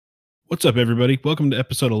What's up, everybody? Welcome to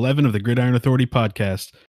episode 11 of the Gridiron Authority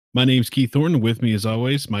podcast. My name's Keith Thornton. With me, as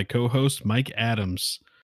always, my co-host, Mike Adams.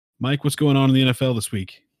 Mike, what's going on in the NFL this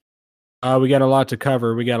week? We got a lot to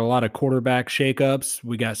cover. We got a lot of quarterback shakeups.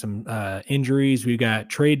 We got some injuries. We got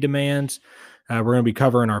trade demands. We're going to be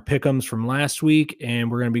covering our pick'ems from last week,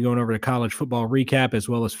 and we're going to be going over the college football recap as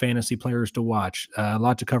well as fantasy players to watch. A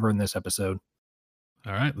lot to cover in this episode.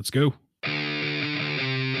 All right, let's go.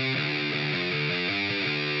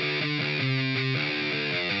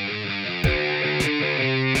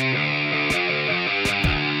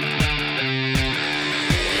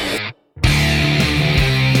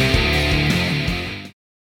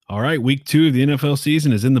 All right, week 2 of the NFL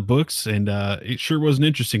season is in the books, and it sure was an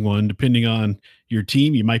interesting one. Depending on your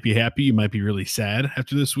team, you might be happy, you might be really sad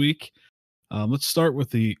after this week. Let's start with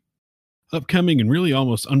the upcoming and really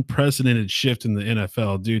almost unprecedented shift in the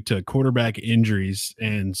NFL due to quarterback injuries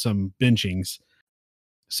and some benchings.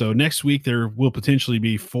 So next week, there will potentially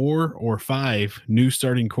be 4 or 5 new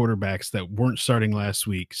starting quarterbacks that weren't starting last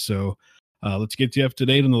week. So let's get you up to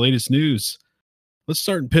date on the latest news. Let's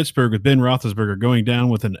start in Pittsburgh with Ben Roethlisberger going down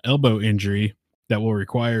with an elbow injury that will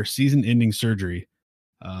require season-ending surgery.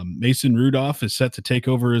 Mason Rudolph is set to take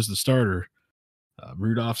over as the starter.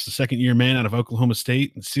 Rudolph's the second-year man out of Oklahoma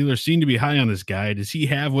State. The Steelers seem to be high on this guy. Does he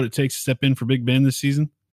have what it takes to step in for Big Ben this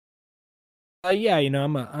season? Yeah,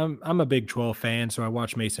 I'm a Big 12 fan, so I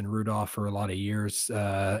watched Mason Rudolph for a lot of years.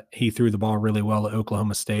 He threw the ball really well at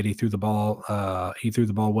Oklahoma State. He threw the ball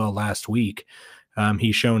well last week.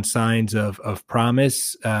 He's shown signs of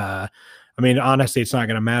promise. Honestly, it's not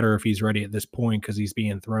going to matter if he's ready at this point because he's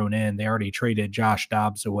being thrown in. They already traded Josh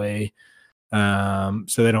Dobbs away, so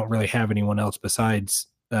they don't really have anyone else besides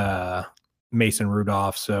Mason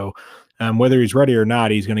Rudolph. So whether he's ready or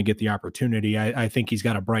not, he's going to get the opportunity. I think he's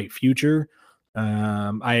got a bright future.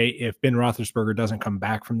 If Ben Roethlisberger doesn't come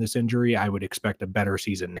back from this injury, I would expect a better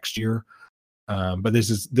season next year. But this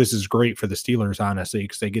is great for the Steelers, honestly,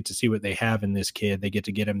 because they get to see what they have in this kid. They get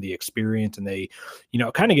to get him the experience, and they,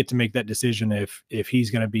 kind of get to make that decision if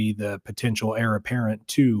he's going to be the potential heir apparent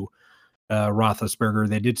to Roethlisberger.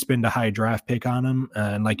 They did spend a high draft pick on him,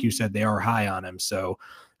 and like you said, they are high on him. So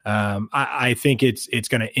I think it's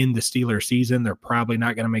going to end the Steelers season. They're probably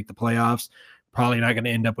not going to make the playoffs, probably not going to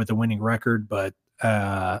end up with a winning record, but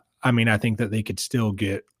I think that they could still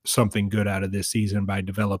get something good out of this season by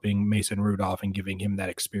developing Mason Rudolph and giving him that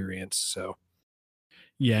experience. So,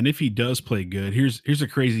 yeah, and if he does play good, here's a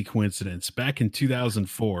crazy coincidence. Back in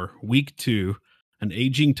 2004, week 2, an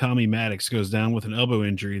aging Tommy Maddox goes down with an elbow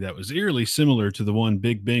injury that was eerily similar to the one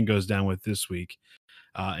Big Ben goes down with this week.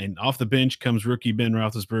 And off the bench comes rookie Ben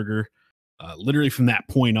Roethlisberger. Literally from that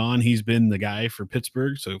point on, he's been the guy for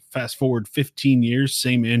Pittsburgh. So fast forward 15 years,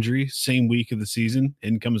 same injury, same week of the season.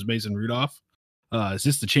 In comes Mason Rudolph. Is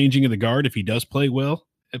this the changing of the guard if he does play well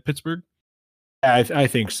at Pittsburgh? I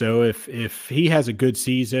think so. If he has a good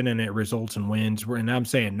season and it results in wins, and I'm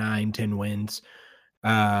saying 9-10 wins,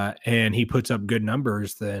 and he puts up good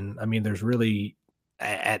numbers, then there's really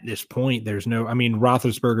at this point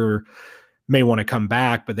Roethlisberger may want to come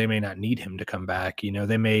back, but they may not need him to come back.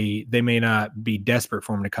 They may not be desperate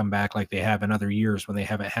for him to come back like they have in other years when they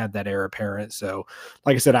haven't had that heir apparent. So,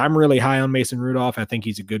 like I said, I'm really high on Mason Rudolph. I think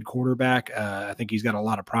he's a good quarterback. I think he's got a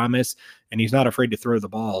lot of promise, and he's not afraid to throw the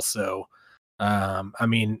ball. So,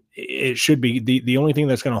 it should be the only thing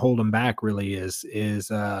that's going to hold him back really is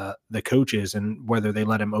the coaches and whether they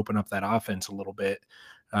let him open up that offense a little bit.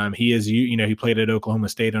 He played at Oklahoma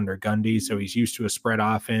State under Gundy, so he's used to a spread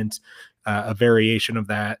offense, a variation of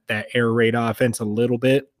that air raid offense a little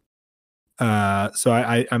bit.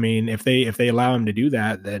 If they allow him to do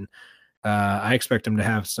that, then I expect him to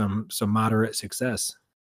have some moderate success.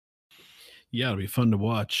 Yeah, it'll be fun to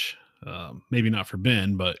watch. Maybe not for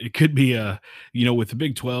Ben, but it could be with the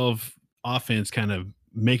Big 12 offense kind of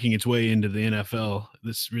making its way into the NFL.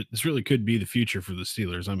 This really could be the future for the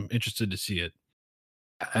Steelers. I'm interested to see it.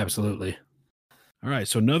 Absolutely. All right,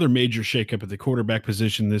 so another major shakeup at the quarterback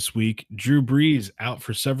position this week. Drew Brees out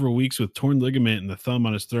for several weeks with torn ligament in the thumb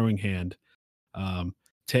on his throwing hand.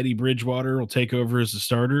 Teddy Bridgewater will take over as the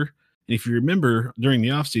starter. And if you remember, during the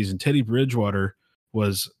offseason, Teddy Bridgewater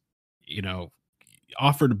was,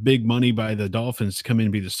 offered big money by the Dolphins to come in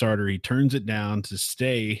and be the starter. He turns it down to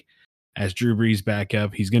stay as Drew Brees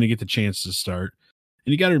backup. He's going to get the chance to start.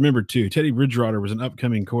 And you got to remember, too, Teddy Bridgewater was an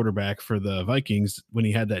upcoming quarterback for the Vikings when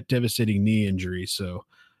he had that devastating knee injury. So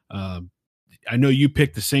I know you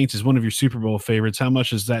picked the Saints as one of your Super Bowl favorites. How much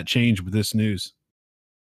has that changed with this news?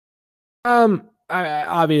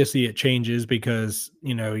 Obviously it changes because,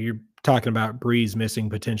 you're talking about Brees missing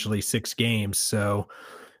potentially 6 games. So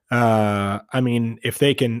I mean, if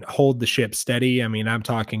they can hold the ship steady, I mean, I'm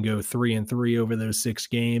talking go 3-3 over those 6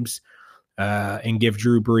 games, and give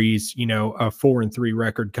Drew Brees, a 4-3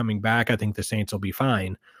 record coming back. I think the Saints will be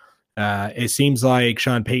fine. It seems like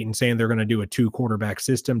Sean Payton saying they're going to do a 2 quarterback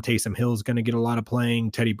system. Taysom Hill is going to get a lot of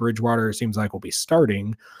playing. Teddy Bridgewater, it seems like, will be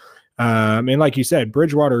starting. And like you said,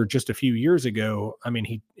 Bridgewater just a few years ago, I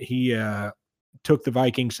mean, he took the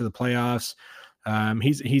Vikings to the playoffs.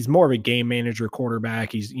 He's more of a game manager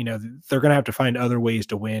quarterback. They're going to have to find other ways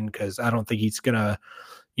to win, because I don't think he's going to,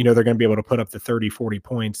 they're going to be able to put up the 30, 40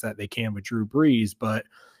 points that they can with Drew Brees. But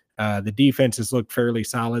the defense has looked fairly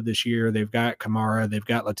solid this year. They've got Kamara. They've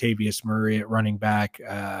got Latavius Murray at running back.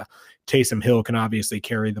 Taysom Hill can obviously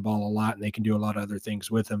carry the ball a lot, and they can do a lot of other things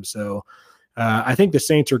with him. So I think the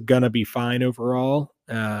Saints are going to be fine overall.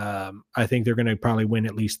 I think they're going to probably win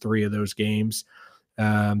at least 3 of those games.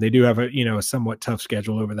 They do have a somewhat tough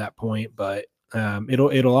schedule over that point, but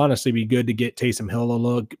it'll honestly be good to get Taysom Hill a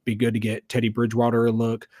look, be good to get Teddy Bridgewater a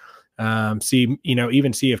look. See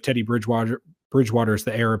if Teddy Bridgewater is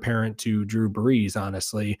the heir apparent to Drew Brees,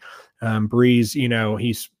 honestly. Brees,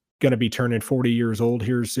 he's going to be turning 40 years old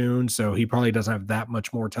here soon, so he probably doesn't have that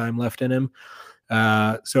much more time left in him.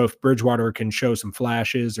 So if Bridgewater can show some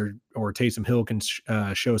flashes, or Taysom Hill can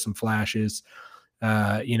show some flashes,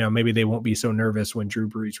 maybe they won't be so nervous when Drew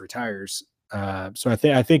Brees retires. So I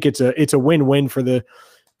think it's a win-win for the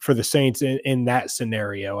Saints in that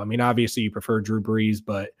scenario. I mean, obviously you prefer Drew Brees,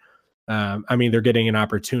 but I mean, they're getting an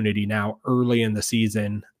opportunity now early in the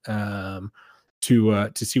season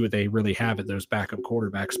to see what they really have at those backup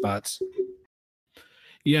quarterback spots.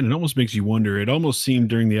 Yeah, and it almost makes you wonder. It almost seemed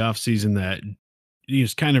during the offseason that he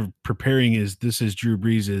was kind of preparing this is Drew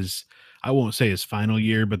Brees', I won't say his final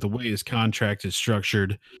year, but the way his contract is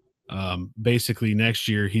structured, basically next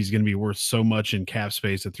year he's going to be worth so much in cap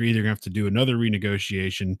space that they're either going to have to do another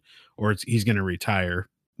renegotiation, or he's going to retire.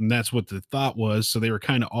 And that's what the thought was. So they were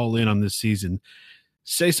kind of all in on this season.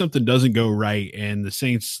 Say something doesn't go right and the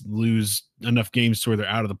Saints lose enough games to where they're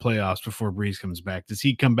out of the playoffs before Brees comes back. Does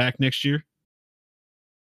he come back next year?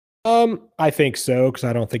 I think so, because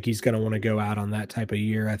I don't think he's going to want to go out on that type of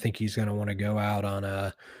year. I think he's going to want to go out on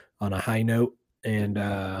a high note, and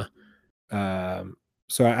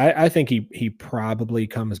so I think he probably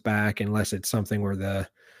comes back, unless it's something where the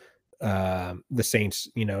Saints,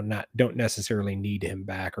 don't necessarily need him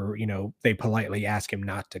back, or they politely ask him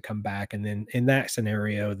not to come back, and then in that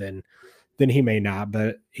scenario, then he may not.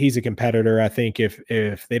 But he's a competitor. I think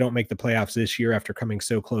if they don't make the playoffs this year after coming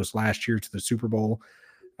so close last year to the Super Bowl.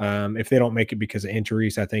 If they don't make it because of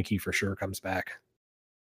injuries, I think he for sure comes back.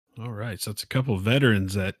 All right. So it's a couple of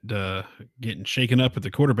veterans that getting shaken up at the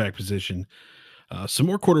quarterback position. Some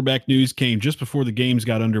more quarterback news came just before the games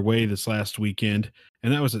got underway this last weekend,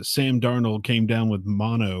 and that was that Sam Darnold came down with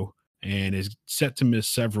mono and is set to miss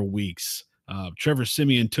several weeks. Trevor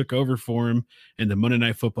Siemian took over for him in the Monday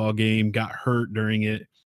Night Football game, got hurt during it.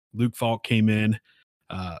 Luke Falk came in.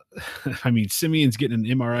 I mean, Siemian's getting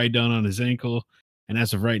an MRI done on his ankle. And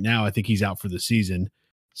as of right now, I think he's out for the season.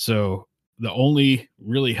 So the only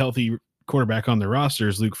really healthy quarterback on the roster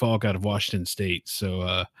is Luke Falk out of Washington State.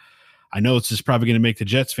 So I know it's just probably going to make the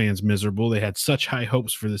Jets fans miserable. They had such high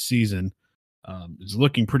hopes for the season. It's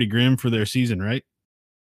looking pretty grim for their season, right?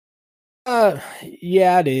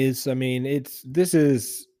 Yeah, it is. I mean,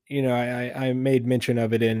 I made mention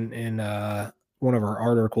of it in one of our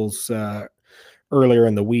articles earlier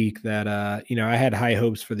in the week that I had high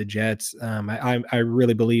hopes for the Jets. I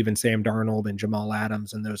really believe in Sam Darnold and Jamal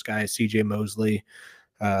Adams and those guys, CJ Mosley.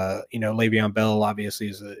 Le'Veon Bell obviously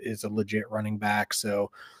is a legit running back.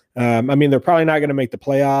 So I mean, they're probably not going to make the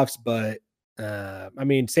playoffs, but I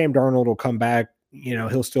mean, Sam Darnold will come back.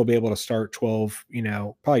 He'll still be able to start 12,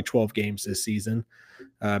 probably 12 games this season,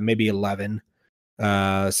 maybe 11.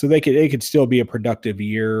 So they could still be a productive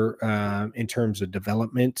year in terms of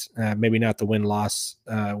development. Maybe not the win losses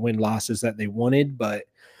that they wanted, but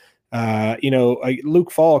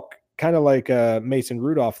Luke Falk, kind of like Mason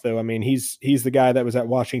Rudolph, though. I mean, he's the guy that was at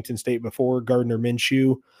Washington State before Gardner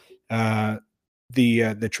Minshew,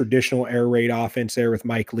 the traditional air raid offense there with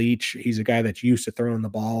Mike Leach. He's a guy that's used to throwing the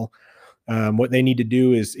ball. What they need to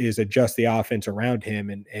do is adjust the offense around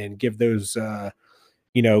him and give those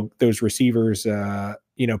those receivers,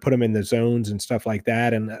 put them in the zones and stuff like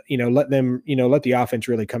that. And, let the offense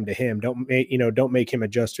really come to him. Don't make him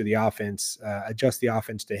adjust to the offense, adjust the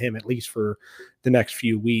offense to him, at least for the next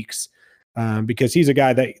few weeks, because he's a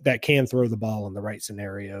guy that can throw the ball in the right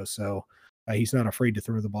scenario. So he's not afraid to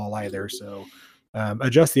throw the ball either. So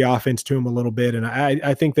adjust the offense to him a little bit. And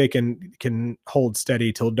I think they can hold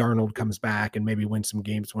steady till Darnold comes back and maybe win some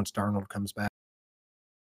games once Darnold comes back.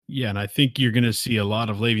 Yeah, and I think you're going to see a lot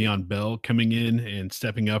of Le'Veon Bell coming in and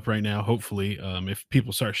stepping up right now. Hopefully, if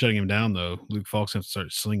people start shutting him down, though, Luke Falk's going to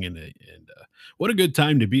start slinging it. And what a good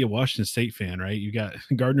time to be a Washington State fan, right? You got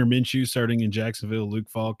Gardner Minshew starting in Jacksonville, Luke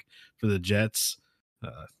Falk for the Jets.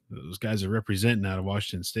 Those guys are representing out of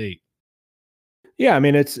Washington State. Yeah, I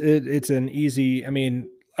mean it's an easy. I mean,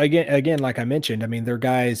 again, like I mentioned, I mean they're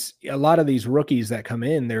guys. A lot of these rookies that come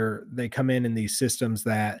in, they come in these systems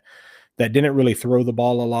that didn't really throw the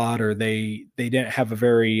ball a lot, or they didn't have a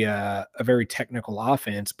very technical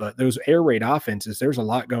offense. But those air raid offenses, there's a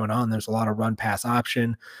lot going on. There's a lot of run pass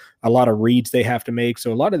option, a lot of reads they have to make.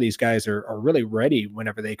 So a lot of these guys are really ready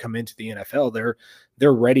whenever they come into the NFL.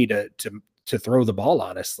 They're ready to throw the ball.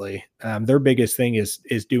 Honestly, their biggest thing is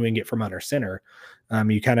doing it from under center.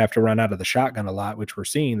 You kind of have to run out of the shotgun a lot, which we're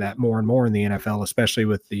seeing that more and more in the NFL, especially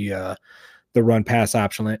with the run pass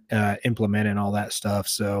option implement and all that stuff.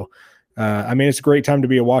 So, I mean, it's a great time to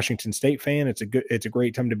be a Washington State fan. It's a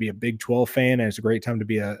great time to be a Big 12 fan, and it's a great time to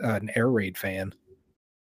be an air raid fan.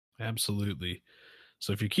 Absolutely.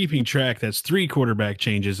 So if you're keeping track, that's 3 quarterback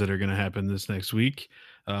changes that are going to happen this next week.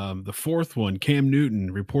 The fourth one, Cam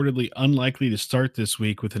Newton, reportedly unlikely to start this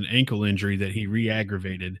week with an ankle injury that he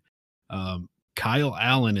re-aggravated. Kyle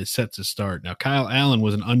Allen is set to start. Now, Kyle Allen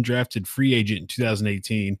was an undrafted free agent in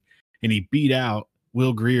 2018, and he beat out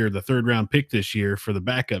Will Grier, the third-round pick this year, for the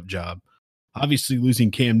backup job. Obviously, losing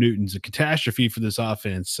Cam Newton's a catastrophe for this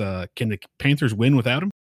offense. Can the Panthers win without him?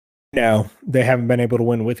 No, they haven't been able to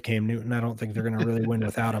win with Cam Newton. I don't think they're going to really win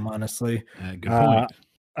without him, honestly. Good point.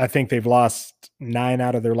 I think they've lost 9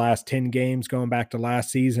 out of their last 10 games going back to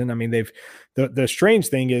last season. I mean, the strange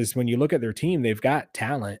thing is when you look at their team, they've got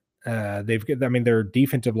talent. Their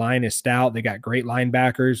defensive line is stout. They got great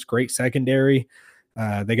linebackers, great secondary.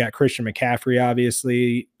 They got Christian McCaffrey,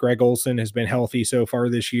 obviously. Greg Olsen has been healthy so far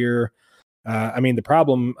this year. The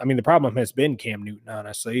problem has been Cam Newton,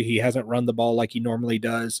 honestly. He hasn't run the ball like he normally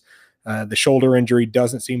does. The shoulder injury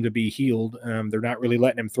doesn't seem to be healed. They're not really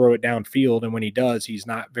letting him throw it downfield, and when he does, he's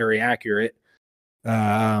not very accurate.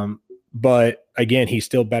 But again, he's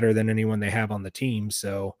still better than anyone they have on the team.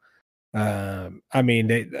 So, they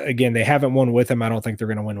haven't won with him. I don't think they're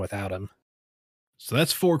going to win without him. So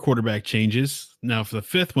that's 4 quarterback changes. Now, for the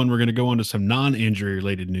fifth one, we're going to go on to some non-injury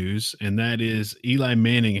related news, and that is Eli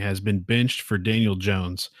Manning has been benched for Daniel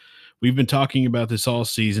Jones. We've been talking about this all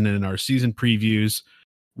season, and in our season previews,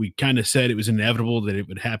 we kind of said it was inevitable that it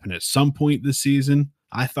would happen at some point this season.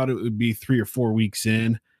 I thought it would be 3 or 4 weeks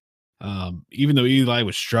in. Even though Eli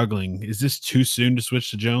was struggling, is this too soon to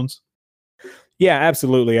switch to Jones? Yeah,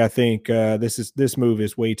 absolutely. I think this move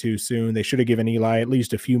is way too soon. They should have given Eli at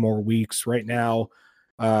least a few more weeks. Right now,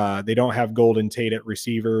 they don't have Golden Tate at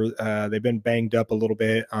receiver. They've been banged up a little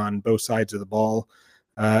bit on both sides of the ball,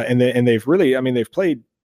 and they've really, they've played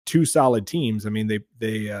 2 solid teams. I mean, they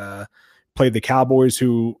played the Cowboys,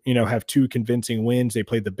 who have 2 convincing wins. They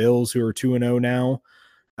played the Bills, who are 2-0 now,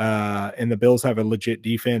 and the Bills have a legit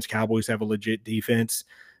defense. Cowboys have a legit defense.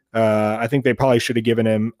 I think they probably should have given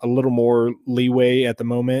him a little more leeway at the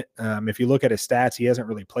moment. If you look at his stats, he hasn't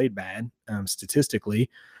really played bad statistically.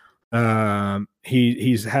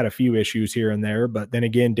 He's had a few issues here and there, but then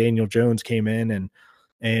again, Daniel Jones came in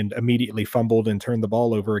and immediately fumbled and turned the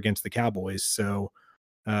ball over against the Cowboys. So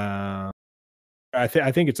I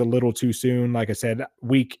think it's a little too soon. Like I said,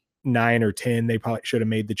 week 9 or 10, they probably should have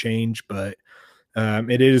made the change, but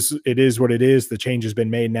it is what it is. The change has been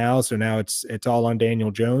made now, so now it's all on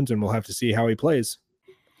Daniel Jones, and we'll have to see how he plays.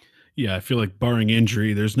 Yeah, I feel like barring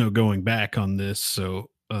injury, there's no going back on this. So,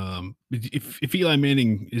 if Eli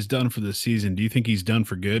Manning is done for the season, do you think he's done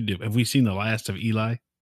for good? Have we seen the last of Eli?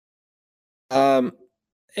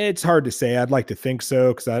 It's hard to say. I'd like to think so,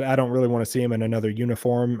 because I don't really want to see him in another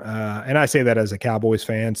uniform. And I say that as a Cowboys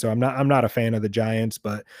fan, so I'm not a fan of the Giants,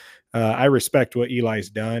 but I respect what Eli's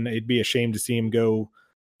done. It'd be a shame to see him go,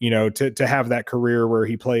 to have that career where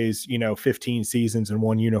he plays, 15 seasons in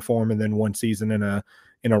one uniform and then 1 season in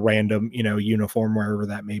a random, uniform, wherever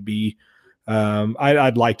that may be.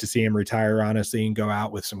 I'd like to see him retire, honestly, and go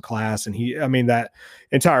out with some class. And that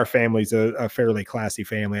entire family's a fairly classy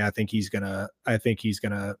family. I think he's gonna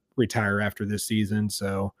retire after this season.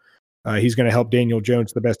 So he's gonna help Daniel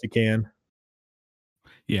Jones the best he can.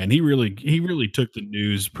 Yeah, and he really took the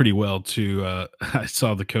news pretty well too. I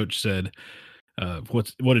saw the coach said,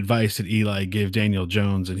 what advice did Eli give Daniel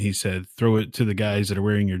Jones? And he said, throw it to the guys that are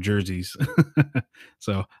wearing your jerseys.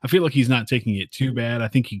 So I feel like he's not taking it too bad. I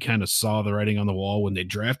think he kind of saw the writing on the wall when they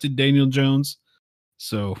drafted Daniel Jones.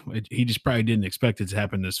 So he just probably didn't expect it to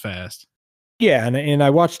happen this fast. Yeah, and I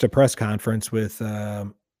watched a press conference with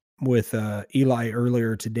Eli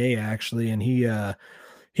earlier today, actually, and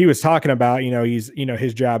he was talking about, he's,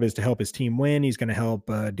 his job is to help his team win. He's going to help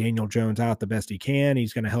Daniel Jones out the best he can.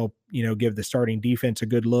 He's going to help, give the starting defense a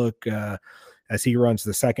good look as he runs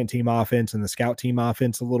the second team offense and the scout team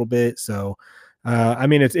offense a little bit. So, I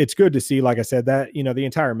mean, it's good to see, like I said, that, the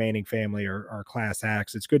entire Manning family are class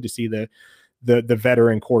acts. It's good to see the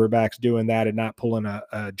veteran quarterbacks doing that and not pulling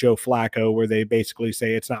a Joe Flacco where they basically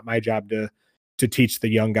say, it's not my job to teach the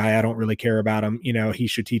young guy. I don't really care about him. He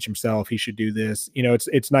should teach himself. He should do this.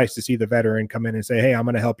 It's nice to see the veteran come in and say, hey, I'm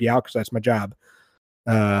going to help you out because that's my job.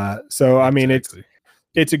 So, I mean,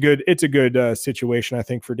 it's a good situation, I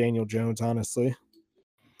think, for Daniel Jones, honestly.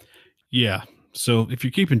 Yeah. So if you're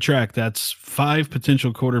keeping track, that's 5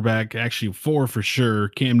 potential quarterback, actually 4 for sure.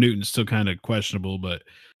 Cam Newton's still kind of questionable, but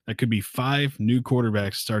that could be 5 new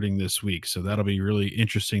quarterbacks starting this week. So that'll be really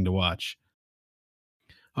interesting to watch.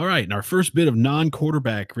 All right, and our first bit of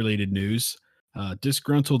non-quarterback related news,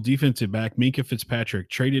 disgruntled defensive back Minkah Fitzpatrick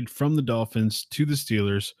traded from the Dolphins to the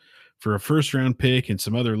Steelers for a first-round pick and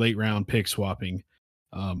some other late-round pick swapping.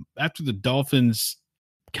 After the Dolphins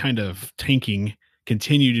kind of tanking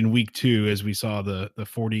continued in week 2, as we saw the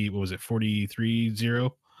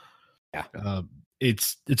 43-0. Yeah.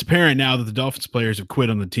 It's apparent now that the Dolphins players have quit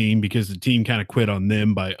on the team because the team kind of quit on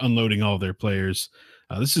them by unloading all their players.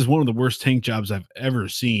 This is one of the worst tank jobs I've ever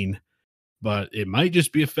seen, but it might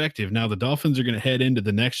just be effective. Now the Dolphins are going to head into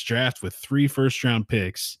the next draft with 3 first-round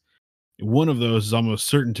picks. One of those is almost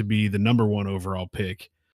certain to be the number 1 overall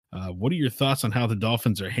pick. What are your thoughts on how the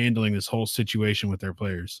Dolphins are handling this whole situation with their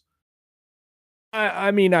players?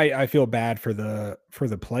 I mean, I feel bad for the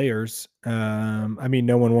players. I mean,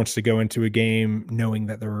 no one wants to go into a game knowing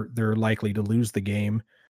that they're likely to lose the game.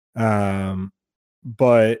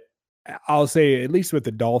 But I'll say, at least with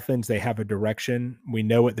the Dolphins, they have a direction. We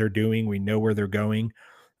know what they're doing. We know where they're going.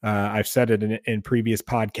 I've said it in previous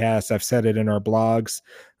podcasts. I've said it in our blogs.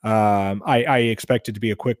 I expect it to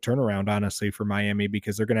be a quick turnaround, honestly, for Miami,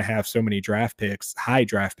 because they're going to have so many high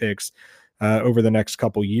draft picks over the next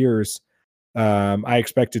couple years. I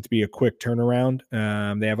expect it to be a quick turnaround.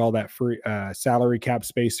 They have all that free salary cap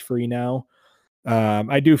space free now.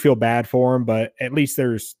 I do feel bad for them, but at least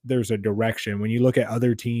there's a direction. When you look at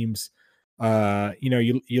other teams,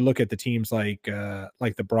 you look at the teams like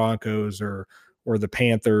the Broncos or the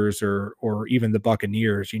Panthers or even the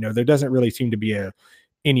Buccaneers. There doesn't really seem to be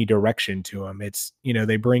any direction to them. It's,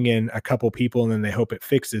 they bring in a couple people and then they hope it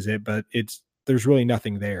fixes it, but there's really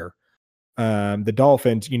nothing there. The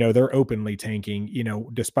Dolphins, they're openly tanking,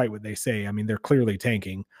 despite what they say. I mean, they're clearly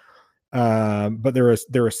tanking. But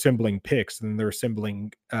they're assembling picks and they're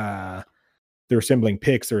assembling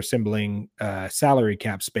picks, they're assembling salary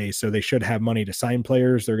cap space. So they should have money to sign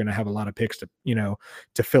players. They're going to have a lot of picks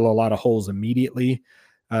to fill a lot of holes immediately.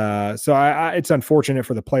 So it's unfortunate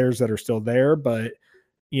for the players that are still there, but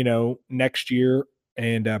next year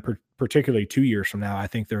and particularly 2 years from now, I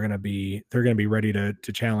think they're going to be ready to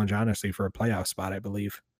challenge, honestly, for a playoff spot, I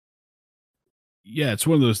believe. Yeah, it's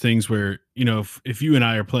one of those things where, if you and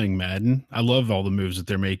I are playing Madden, I love all the moves that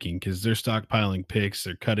they're making because they're stockpiling picks,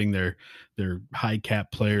 they're cutting their high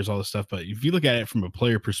cap players, all this stuff. But if you look at it from a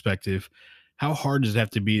player perspective, how hard does it have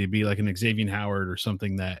to be like an Xavier Howard or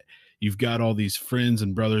something that you've got all these friends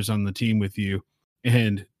and brothers on the team with you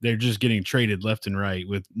and they're just getting traded left and right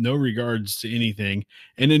with no regards to anything.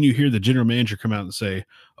 And then you hear the general manager come out and say,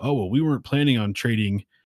 oh, well, we weren't planning on trading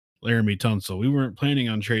Laramie Tunsil. We weren't planning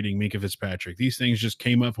on trading Minkah Fitzpatrick. These things just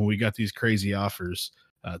came up when we got these crazy offers.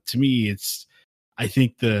 To me, I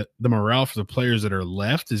think the morale for the players that are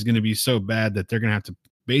left is going to be so bad that they're going to have to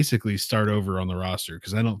basically start over on the roster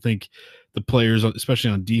because I don't think the players,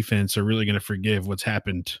 especially on defense, are really going to forgive what's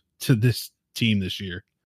happened to this team this year.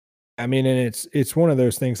 I mean, and it's one of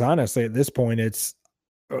those things, honestly, at this point, it's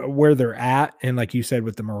where they're at. And like you said,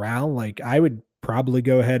 with the morale, like I would probably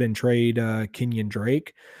go ahead and trade Kenyon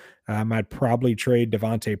Drake. I'd probably trade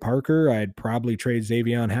Devontae Parker. I'd probably trade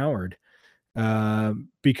Xavier Howard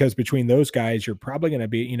because between those guys, you're probably going to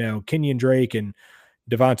be, Kenyon Drake and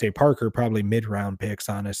Devontae Parker, probably mid-round picks,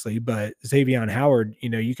 honestly. But Xavier Howard,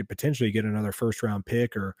 you could potentially get another first-round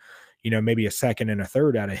pick or, maybe a second and a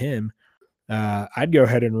third out of him. I'd go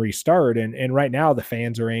ahead and restart. And right now the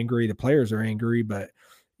fans are angry, the players are angry, but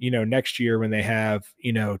next year when they have,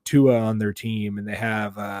 Tua on their team and they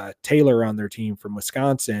have Taylor on their team from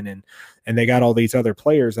Wisconsin and they got all these other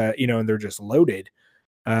players that, and they're just loaded,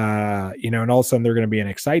 and all of a sudden they're going to be an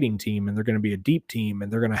exciting team and they're going to be a deep team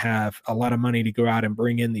and they're going to have a lot of money to go out and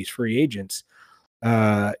bring in these free agents.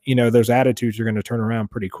 Those attitudes are going to turn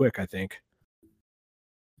around pretty quick, I think.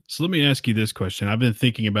 So let me ask you this question. I've been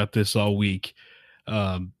thinking about this all week.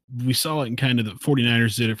 We saw it in kind of the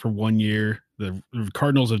 49ers did it for 1 year. The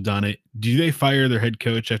Cardinals have done it. Do they fire their head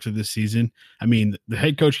coach after this season? I mean, the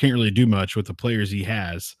head coach can't really do much with the players he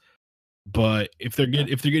has. But if they're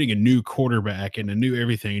getting a new quarterback and a new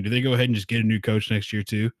everything, do they go ahead and just get a new coach next year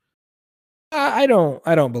too? I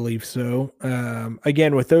don't believe so.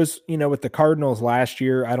 Again, with those, with the Cardinals last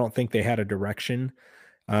year, I don't think they had a direction.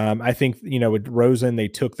 I think, with Rosen, they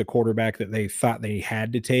took the quarterback that they thought they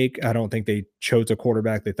had to take. I don't think they chose a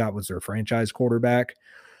quarterback they thought was their franchise quarterback.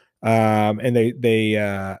 And they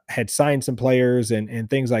had signed some players and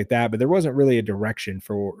things like that, but there wasn't really a direction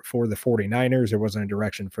for the 49ers. There wasn't a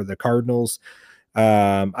direction for the Cardinals.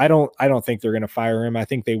 I don't think they're going to fire him. I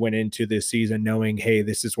think they went into this season knowing, hey,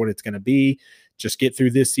 this is what it's going to be. Just get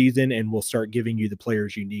through this season and we'll start giving you the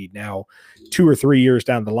players you need. Now, 2 or 3 years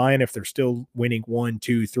down the line, if they're still winning 1,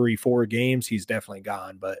 2, 3, 4 games, he's definitely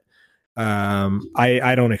gone. But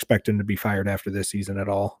I don't expect him to be fired after this season at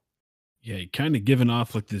all. Yeah, kind of giving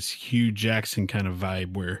off like this Hugh Jackson kind of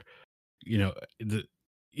vibe where,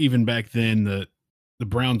 even back then the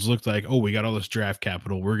Browns looked like, oh, we got all this draft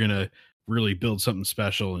capital. We're gonna really build something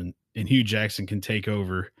special, and Hugh Jackson can take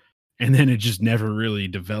over. And then it just never really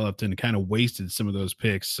developed and kind of wasted some of those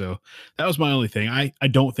picks. So that was my only thing. I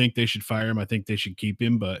don't think they should fire him. I think they should keep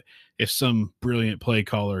him. But if some brilliant play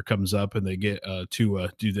caller comes up and they get Tua,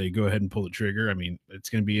 do they go ahead and pull the trigger? I mean, it's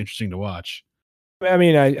going to be interesting to watch. I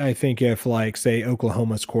mean, I think if like say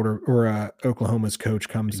Oklahoma's Oklahoma's coach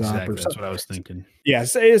comes up or That's something, what I was thinking. yeah,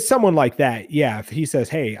 it's someone like that. Yeah, if he says,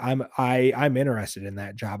 "Hey, I'm interested in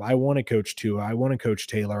that job. I want to coach Tua. I want to coach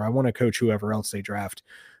Taylor. I want to coach whoever else they draft.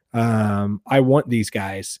 I want these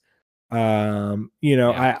guys." Yeah.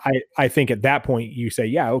 I think at that point you say,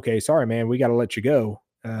 "Yeah, okay, sorry, man, we got to let you go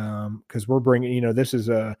because we're bringing. This is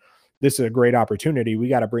a great opportunity. We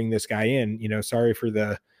got to bring this guy in. Sorry for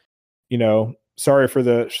the." Sorry for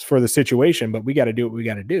the situation, but we got to do what we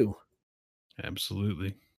got to do.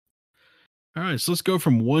 Absolutely. All right, so let's go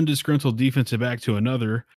from one disgruntled defensive back to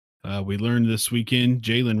another. We learned this weekend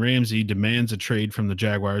Jalen Ramsey demands a trade from the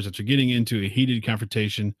Jaguars after getting into a heated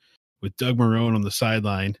confrontation with Doug Marrone on the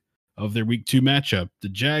sideline of their Week 2 matchup. The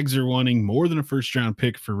Jags are wanting more than a first-round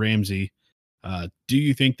pick for Ramsey. Do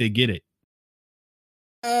you think they get it?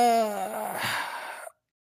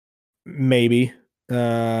 Maybe.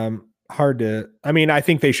 Hard to. I mean, I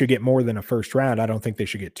think they should get more than a first round. I don't think they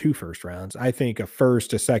should get 2 first rounds. I think a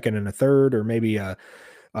first, a second, and a third, or maybe a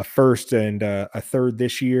first and a third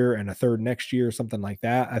this year and a third next year, something like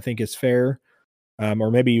that. I think is fair.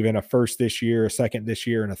 Or maybe even a first this year, a second this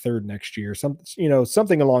year, and a third next year.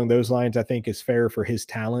 Something along those lines. I think is fair for his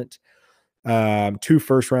talent. 2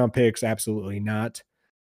 first round picks, absolutely not.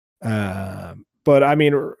 But I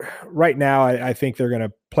mean, right now, I think they're going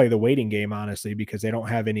to play the waiting game, honestly, because they don't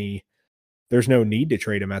have any. There's no need to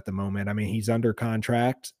trade him at the moment. I mean, he's under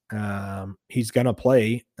contract. He's going to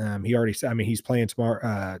play. He already said, I mean, he's playing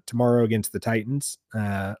tomorrow against the Titans,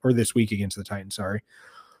 or this week against the Titans, sorry.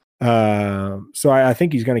 So I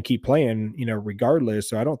think he's going to keep playing, regardless.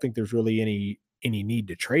 So I don't think there's really any need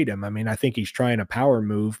to trade him. I mean, I think he's trying a power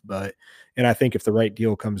move, and I think if the right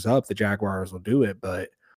deal comes up, the Jaguars will do it. But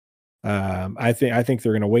I think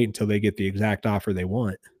they're going to wait until they get the exact offer they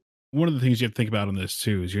want. One of the things you have to think about on this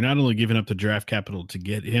too is you're not only giving up the draft capital to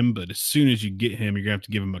get him, but as soon as you get him, you're gonna have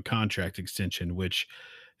to give him a contract extension, which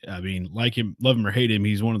I mean, like him, love him or hate him,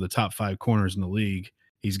 he's one of the top 5 corners in the league.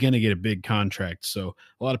 He's gonna get a big contract. So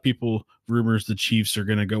a lot of people rumors the Chiefs are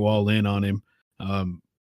gonna go all in on him. And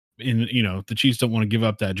the Chiefs don't want to give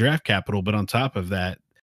up that draft capital, but on top of that,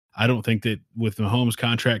 I don't think that with Mahomes'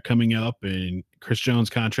 contract coming up and Chris Jones'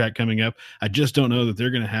 contract coming up, I just don't know that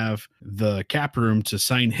they're going to have the cap room to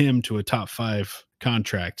sign him to a top 5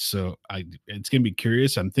 contract. So it's going to be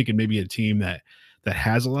curious. I'm thinking maybe a team that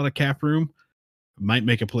has a lot of cap room might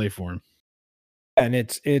make a play for him. And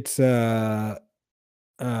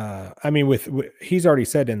I mean, with he's already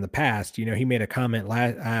said in the past, he made a comment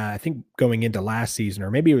I think going into last season,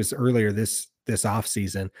 or maybe it was earlier this off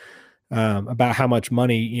season, about how much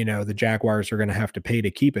money, the Jaguars are going to have to pay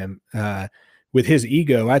to keep him. With his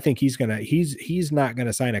ego, I think he's not going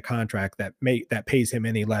to sign a contract that pays him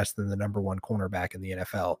any less than the number 1 cornerback in the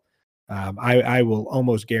NFL. I will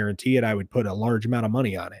almost guarantee it. I would put a large amount of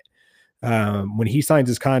money on it. When he signs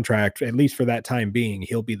his contract, at least for that time being,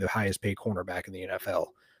 he'll be the highest paid cornerback in the NFL,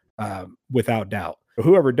 without doubt.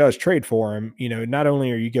 Whoever does trade for him, not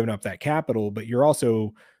only are you giving up that capital, but you're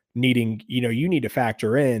also needing, you need to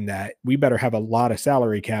factor in that we better have a lot of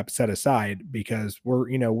salary cap set aside because we're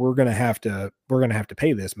going to have to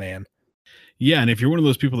pay this man. Yeah, and if you're one of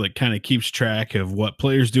those people that kind of keeps track of what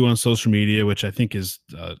players do on social media, which I think is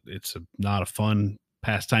not a fun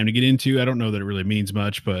pastime to get into. I don't know that it really means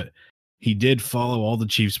much, but he did follow all the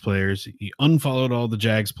Chiefs players. He unfollowed all the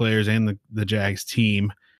Jags players and the Jags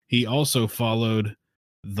team. He also followed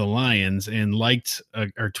the Lions and liked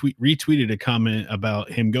or retweeted a comment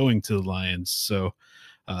about him going to the Lions. So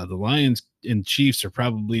the Lions and Chiefs are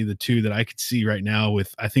probably the two that I could see right now.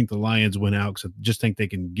 I think the Lions win out because I just think they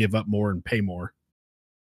can give up more and pay more.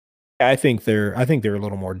 I think they're a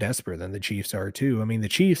little more desperate than the Chiefs are too. I mean, the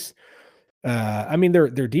Chiefs, I mean, their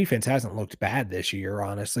defense hasn't looked bad this year.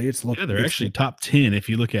 Honestly, Yeah, they're actually top 10 if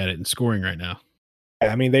you look at it in scoring right now.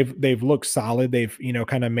 I mean, they've looked solid. They've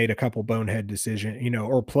kind of made a couple bonehead decision,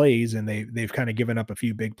 or plays, and they've kind of given up a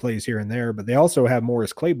few big plays here and there. But they also have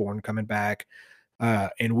Morris Claiborne coming back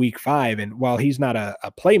in week 5, and while he's not a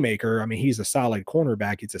playmaker, I mean, he's a solid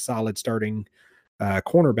cornerback. He's a solid starting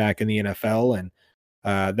cornerback in the NFL, and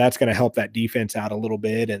that's going to help that defense out a little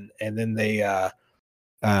bit. And then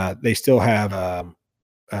they still have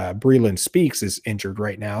Breeland Speaks is injured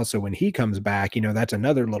right now. So when he comes back, that's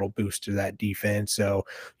another little boost to that defense. So,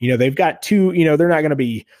 they've got two, they're not going to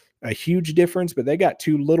be a huge difference, but they got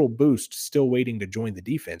two little boosts still waiting to join the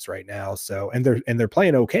defense right now. So, and they're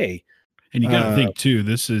playing okay. And you got to think too,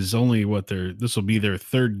 this is only this will be their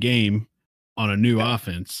third game on a new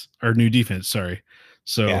offense or new defense. Sorry.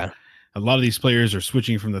 So a lot of these players are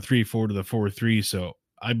switching from the 3-4 to the 4-3. So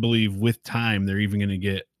I believe with time, they're even going to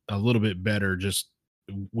get a little bit better just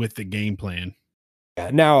with the game plan. Yeah.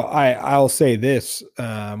 Now I'll say this,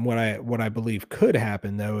 what I believe could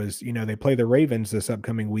happen though is, they play the Ravens this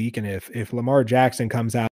upcoming week. And if Lamar Jackson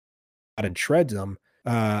comes out and shreds them,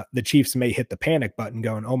 the Chiefs may hit the panic button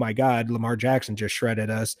going, oh my God, Lamar Jackson just shredded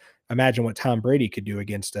us. Imagine what Tom Brady could do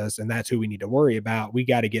against us. And that's who we need to worry about. We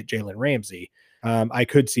got to get Jalen Ramsey. I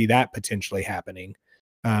could see that potentially happening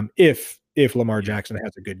if Lamar Jackson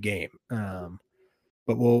has a good game.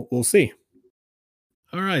 But we'll see.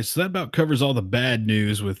 All right, so that about covers all the bad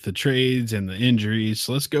news with the trades and the injuries.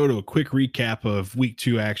 So let's go to a quick recap of week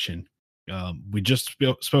 2 action. We just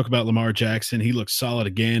spoke about Lamar Jackson. He looked solid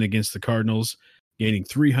again against the Cardinals, gaining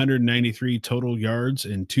 393 total yards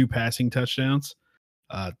and 2 passing touchdowns.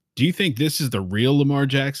 Do you think this is the real Lamar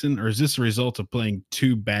Jackson, or is this a result of playing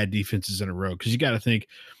 2 bad defenses in a row? Because you got to think,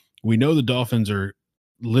 we know the Dolphins are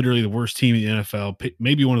literally the worst team in the NFL,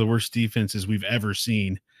 maybe one of the worst defenses we've ever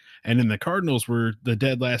seen. And then the Cardinals were the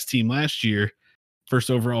dead last team last year,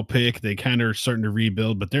 first overall pick. They kind of are starting to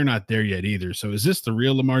rebuild, but they're not there yet either. So is this the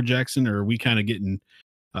real Lamar Jackson, or are we kind of getting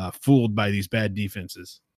fooled by these bad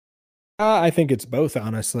defenses? I think it's both,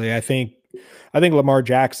 honestly. I think Lamar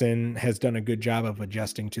Jackson has done a good job of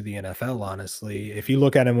adjusting to the NFL, honestly. If you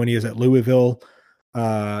look at him when he was at Louisville,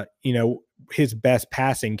 his best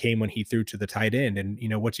passing came when he threw to the tight end. And,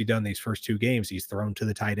 what's he done these first 2 games? He's thrown to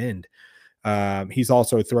the tight end. He's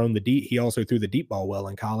also thrown he also threw the deep ball well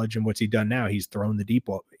in college. And what's he done now? He's thrown the deep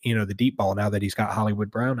ball, the deep ball now that he's got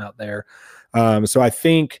Hollywood Brown out there. So I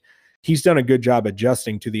think he's done a good job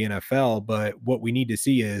adjusting to the NFL, but what we need to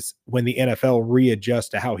see is when the NFL readjusts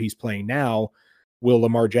to how he's playing now, will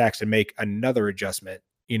Lamar Jackson make another adjustment,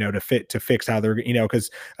 to fix how they're, because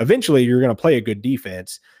eventually you're going to play a good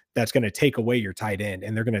defense that's going to take away your tight end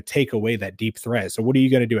and they're going to take away that deep threat. So what are you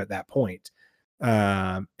going to do at that point?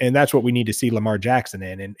 And that's what we need to see Lamar Jackson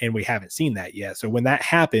in. And we haven't seen that yet. So when that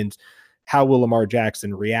happens, how will Lamar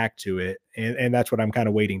Jackson react to it? And that's what I'm kind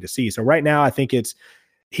of waiting to see. So right now, I think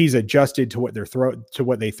he's adjusted to what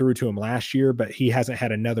they threw to him last year, but he hasn't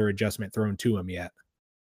had another adjustment thrown to him yet.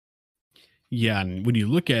 Yeah. And when you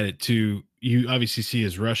look at it too, you obviously see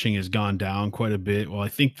his rushing has gone down quite a bit. Well, I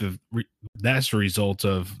think that's a result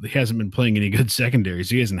of he hasn't been playing any good secondaries.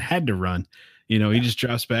 He hasn't had to run. He just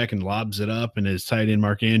drops back and lobs it up, and his tight end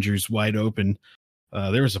Mark Andrews wide open.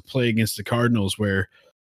 There was a play against the Cardinals where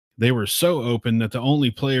they were so open that the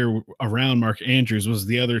only player around Mark Andrews was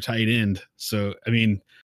the other tight end. So, I mean,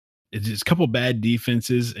 it's a couple bad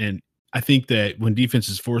defenses, and I think that when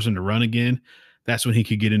defenses force him to run again, that's when he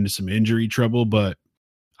could get into some injury trouble. But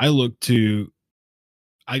I'm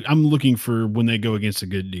looking for when they go against a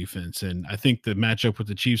good defense, and I think the matchup with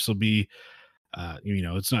the Chiefs will be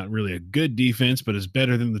it's not really a good defense, but it's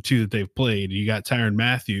better than the 2 that they've played. You got Tyrann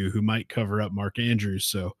Mathieu, who might cover up Mark Andrews.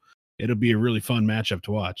 So it'll be a really fun matchup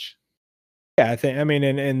to watch. Yeah,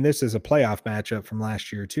 and this is a playoff matchup from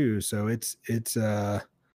last year too. So it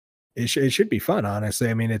should be fun, honestly.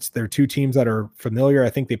 I mean, they're 2 teams that are familiar. I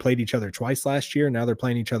think they played each other twice last year. Now they're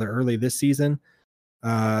playing each other early this season.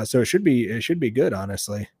 So it should be good,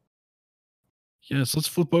 honestly. Yes, let's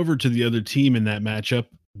flip over to the other team in that matchup.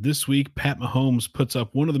 This week, Pat Mahomes puts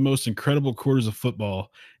up one of the most incredible quarters of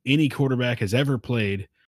football any quarterback has ever played,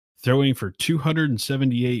 throwing for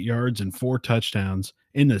 278 yards and 4 touchdowns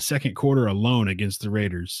in the second quarter alone against the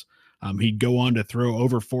Raiders. He'd go on to throw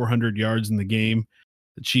over 400 yards in the game.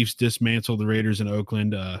 The Chiefs dismantled the Raiders in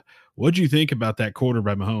Oakland. What'd you think about that quarter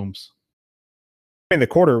by Mahomes? I mean, the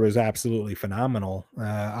quarter was absolutely phenomenal.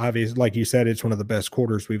 Obviously, like you said, it's one of the best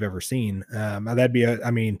quarters we've ever seen. I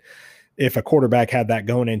mean, if a quarterback had that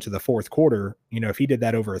going into the fourth quarter, if he did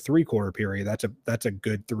that over a 3-quarter period, that's a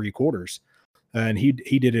good 3 quarters. And he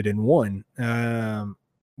did it in one.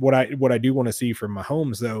 What I do want to see from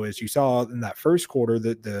Mahomes though is you saw in that first quarter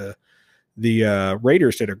that the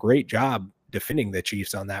Raiders did a great job defending the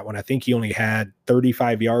Chiefs on that one. I think he only had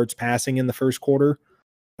 35 yards passing in the first quarter,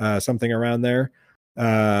 something around there.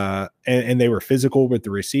 And they were physical with the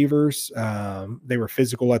receivers. They were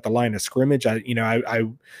physical at the line of scrimmage.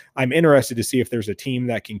 I'm interested to see if there's a team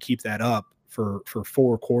that can keep that up for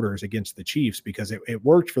 4 quarters against the Chiefs, because it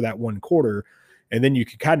worked for that 1 quarter. And then you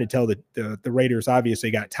could kind of tell that the Raiders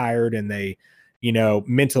obviously got tired, and they,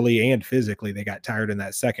 mentally and physically, they got tired in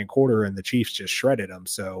that second quarter, and the Chiefs just shredded them.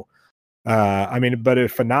 So, but a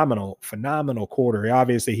phenomenal quarter.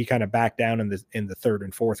 Obviously, he kind of backed down in the third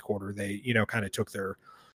and fourth quarter. They, kind of took their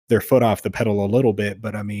foot off the pedal a little bit,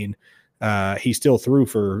 but I mean, he still threw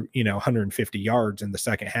for 150 yards in the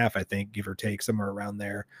second half, I think, give or take, somewhere around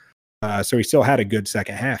there. So he still had a good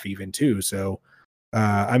second half, even too. So,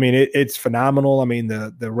 I mean, it's phenomenal. I mean,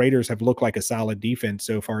 the Raiders have looked like a solid defense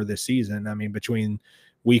so far this season. I mean, between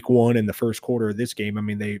week 1 and the first quarter of this game, I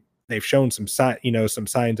mean, they've shown some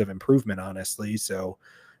signs of improvement, honestly. So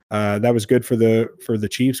that was good for the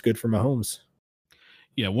Chiefs, good for Mahomes.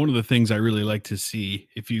 Yeah, one of the things I really like to see,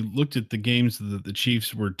 if you looked at the games that the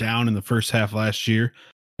Chiefs were down in the first half last year,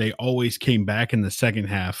 they always came back in the second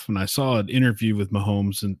half. When I saw an interview with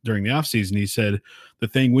Mahomes during the offseason, he said the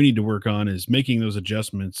thing we need to work on is making those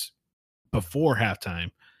adjustments before halftime.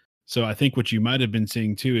 So I think what you might have been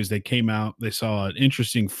seeing too is they came out, they saw an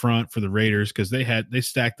interesting front for the Raiders because they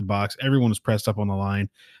stacked the box. Everyone was pressed up on the line.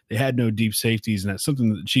 They had no deep safeties, and that's something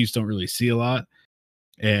that the Chiefs don't really see a lot.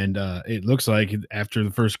 And it looks like after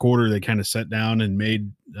the first quarter, they kind of sat down and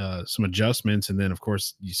made some adjustments. And then, of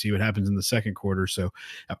course, you see what happens in the second quarter. So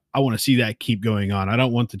I want to see that keep going on. I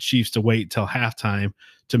don't want the Chiefs to wait till halftime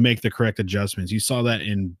to make the correct adjustments. You saw that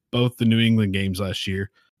in both the New England games last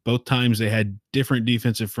year. Both times they had different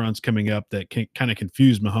defensive fronts coming up that kind of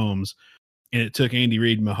confused Mahomes. And it took Andy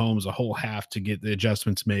Reid and Mahomes a whole half to get the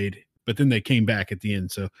adjustments made. But then they came back at the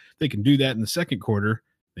end. So they can do that in the second quarter.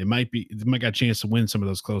 They might got a chance to win some of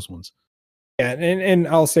those close ones. Yeah, and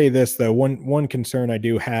I'll say this though, one concern I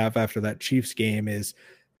do have after that Chiefs game is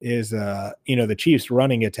the Chiefs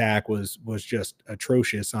running attack was just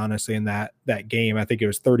atrocious, honestly, in that game. I think it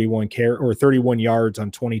was 31 yards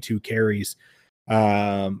on 22 carries.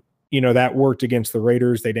 That worked against the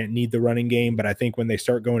Raiders. They didn't need the running game, but I think when they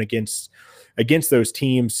start going against those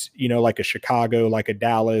teams, like a Chicago, like a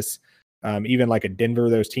Dallas, even like a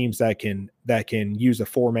Denver, those teams that can use a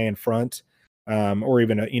 4-man front, or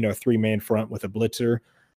even a 3-man front with a blitzer,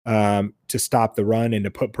 to stop the run and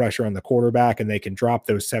to put pressure on the quarterback, and they can drop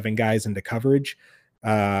those 7 guys into coverage.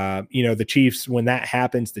 The Chiefs, when that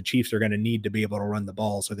happens, the Chiefs are going to need to be able to run the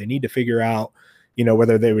ball. So they need to figure out,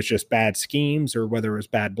 whether there was just bad schemes or whether it was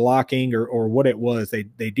bad blocking or what it was.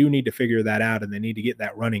 They do need to figure that out, and they need to get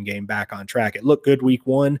that running game back on track. It looked good week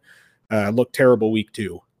 1, looked terrible week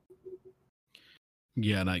 2.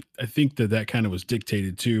 Yeah, and I think that kind of was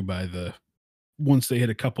dictated too by once they hit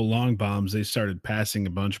a couple long bombs, they started passing a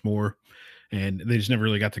bunch more, and they just never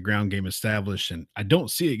really got the ground game established. And I don't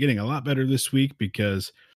see it getting a lot better this week,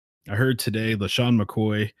 because I heard today LaShawn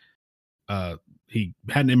McCoy, he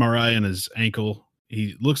had an MRI on his ankle.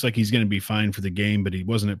 He looks like he's going to be fine for the game, but he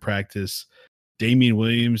wasn't at practice. Damian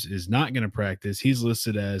Williams is not going to practice. He's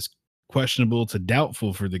listed as questionable to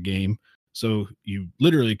doubtful for the game. So you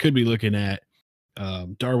literally could be looking at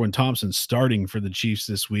Darwin Thompson starting for the Chiefs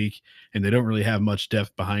this week, and they don't really have much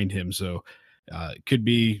depth behind him. So it could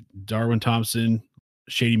be Darwin Thompson,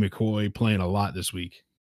 Shady McCoy playing a lot this week.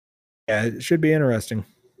 Yeah, it should be interesting.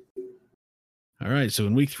 All right, so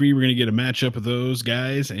in week 3, we're going to get a matchup of those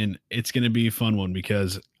guys, and it's going to be a fun one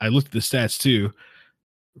because I looked at the stats too.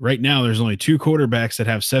 Right now, there's only 2 quarterbacks that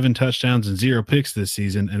have 7 touchdowns and 0 picks this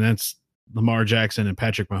season, and that's Lamar Jackson and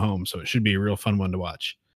Patrick Mahomes. So it should be a real fun one to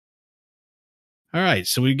watch. All right,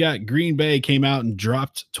 so we got Green Bay came out and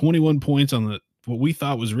dropped 21 points on what we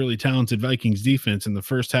thought was really talented Vikings defense in the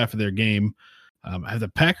first half of their game. Have the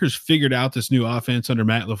Packers figured out this new offense under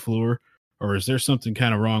Matt LaFleur, or is there something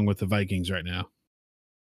kind of wrong with the Vikings right now?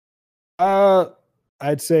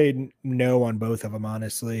 I'd say no on both of them,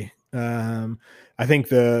 honestly. I think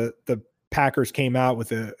the Packers came out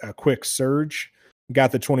with a quick surge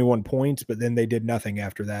got the 21 points, but then they did nothing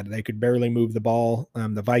after that. They could barely move the ball.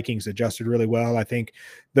 The Vikings adjusted really well. I think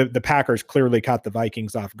the Packers clearly caught the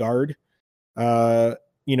Vikings off guard. At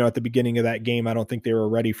the beginning of that game, I don't think they were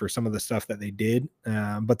ready for some of the stuff that they did.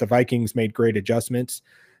 But the Vikings made great adjustments.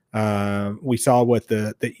 We saw what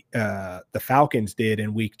the Falcons did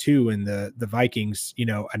in week 2, and the Vikings,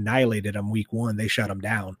 annihilated them week 1. They shut them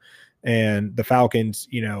down, and the Falcons,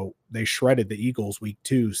 they shredded the Eagles week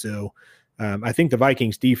 2. So I think the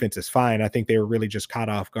Vikings defense is fine. I think they were really just caught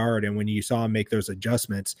off guard. And when you saw them make those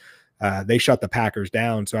adjustments, they shut the Packers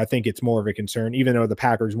down. So I think it's more of a concern, even though the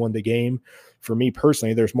Packers won the game. For me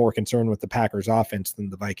personally, there's more concern with the Packers offense than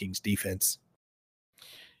the Vikings defense.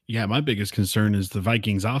 Yeah, my biggest concern is the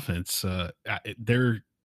Vikings offense. Their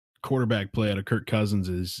quarterback play out of Kirk Cousins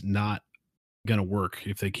is not going to work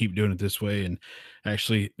if they keep doing it this way. And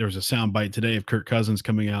actually, there was a soundbite today of Kirk Cousins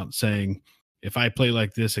coming out saying, if I play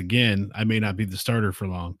like this again, I may not be the starter for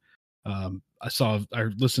long. I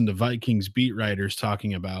listened to Vikings beat writers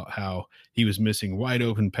talking about how he was missing wide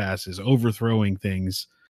open passes, overthrowing things,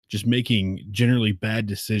 just making generally bad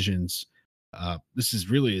decisions. This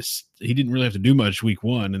is really he didn't really have to do much week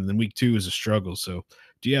 1, and then week 2 is a struggle. So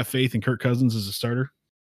do you have faith in Kirk Cousins as a starter?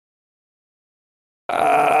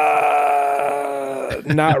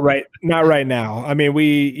 Not right now. I mean,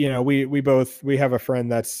 we have a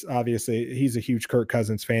friend that's obviously, he's a huge Kirk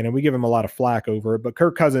Cousins fan, and we give him a lot of flack over it, but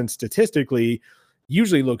Kirk Cousins statistically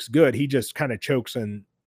usually looks good. He just kind of chokes a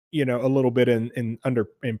little bit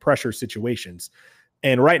in pressure situations.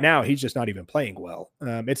 And right now he's just not even playing well.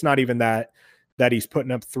 It's not even that he's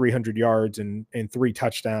putting up 300 yards and 3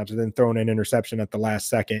 touchdowns and then throwing an interception at the last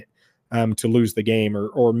second to lose the game,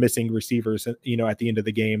 or missing receivers, at the end of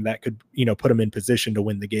the game that could, put him in position to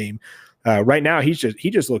win the game. Right now, he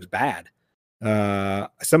just looks bad.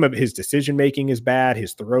 Some of his decision-making is bad.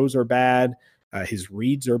 His throws are bad. His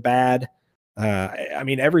reads are bad. I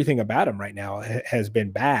mean, everything about him right now has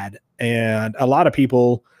been bad. And a lot of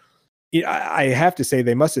people, I have to say,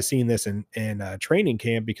 they must have seen this in training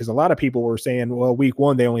camp, because a lot of people were saying, well, week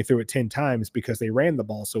 1, they only threw it 10 times because they ran the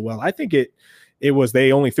ball so well. I think it was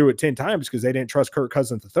they only threw it 10 times because they didn't trust Kirk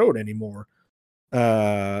Cousins to throw it anymore.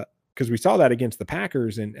 Because we saw that against the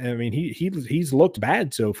Packers, and I mean, he's looked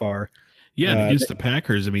bad so far. Yeah, against the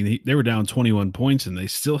Packers, I mean, they were down 21 points, and they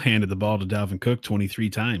still handed the ball to Dalvin Cook 23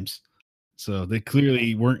 times. So they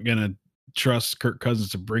clearly weren't going to trust Kirk Cousins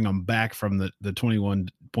to bring them back from the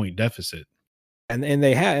 21-point deficit. And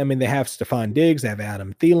they have Stephon Diggs, they have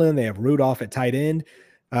Adam Thielen, they have Rudolph at tight end.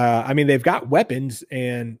 I mean, they've got weapons,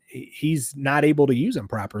 and he's not able to use them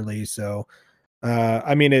properly. So,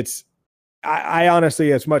 I mean, I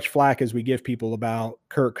honestly, as much flack as we give people about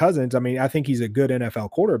Kirk Cousins, I mean, I think he's a good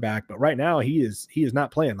NFL quarterback, but right now he is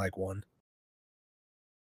not playing like one.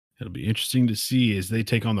 It'll be interesting to see as they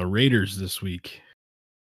take on the Raiders this week.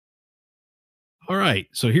 All right,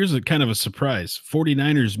 so here's a kind of a surprise.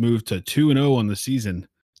 49ers moved to 2-0 on the season.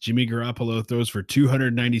 Jimmy Garoppolo throws for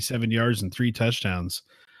 297 yards and 3 touchdowns.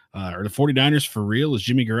 Are the 49ers for real? Is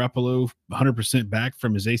Jimmy Garoppolo 100% back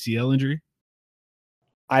from his ACL injury?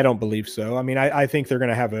 I don't believe so. I mean, I think they're going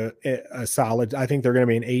to have a solid, I think they're going to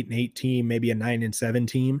be an 8-8 team, maybe a 9-7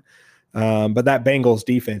 team. But that Bengals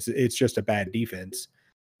defense, it's just a bad defense.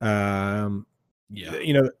 The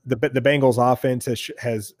Bengals offense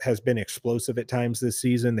has been explosive at times this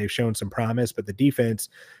season. They've shown some promise, but the defense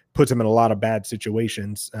puts them in a lot of bad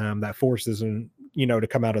situations that forces them, to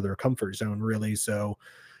come out of their comfort zone, really. So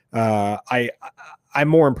I'm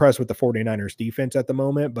more impressed with the 49ers defense at the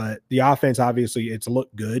moment, but the offense, obviously, it's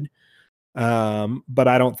looked good. But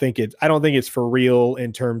I don't think it's for real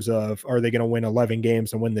in terms of, are they going to win 11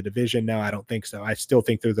 games and win the division? No, I don't think so. I still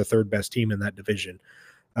think they're the 3rd best team in that division.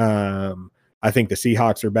 I think the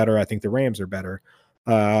Seahawks are better. I think the Rams are better.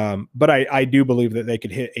 But I do believe that they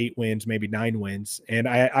could hit 8 wins, maybe 9 wins. And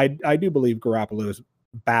I do believe Garoppolo is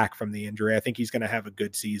back from the injury. I think he's going to have a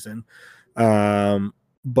good season.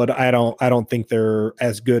 But I don't think they're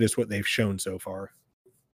as good as what they've shown so far.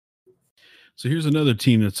 So here's another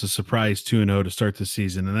team that's a surprise 2-0 to start the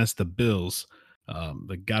season, and that's the Bills.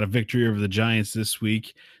 They got a victory over the Giants this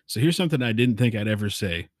week. So here's something I didn't think I'd ever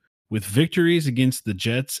say. With victories against the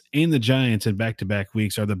Jets and the Giants in back-to-back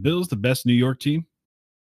weeks, are the Bills the best New York team?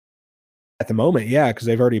 At the moment, yeah, because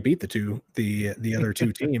they've already beat the other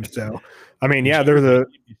 2 teams. So, I mean, yeah, they're the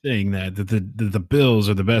saying that the Bills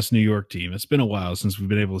are the best New York team. It's been a while since we've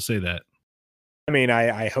been able to say that. I mean,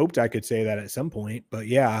 I hoped I could say that at some point, but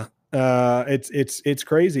yeah, it's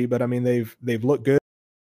crazy. But I mean, they've looked good.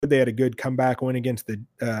 They had a good comeback win against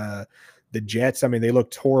the Jets. I mean, they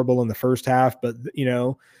looked horrible in the first half, but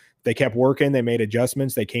they kept working. They made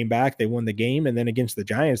adjustments. They came back. They won the game. And then against the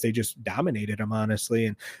Giants, they just dominated them, honestly.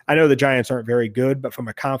 And I know the Giants aren't very good, but from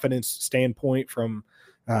a confidence standpoint, from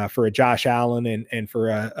for a Josh Allen and for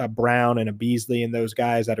a Brown and a Beasley and those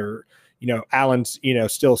guys that are, Allen's,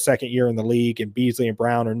 still second year in the league, and Beasley and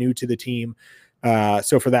Brown are new to the team.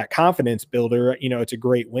 So for that confidence builder, it's a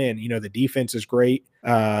great win. The defense is great.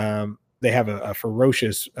 They have a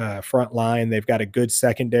ferocious front line. They've got a good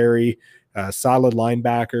secondary, solid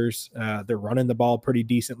linebackers. They're running the ball pretty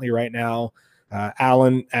decently right now.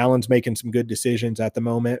 Allen's making some good decisions at the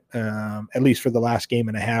moment, at least for the last game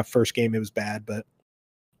and a half. First game, it was bad, but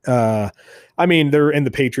they're in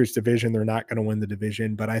the Patriots division. They're not going to win the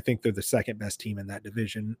division, but I think they're the second best team in that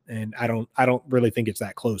division. And I don't really think it's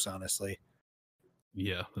that close, honestly.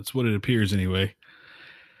 Yeah, that's what it appears anyway.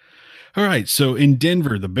 All right, so in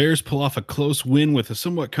Denver, the Bears pull off a close win with a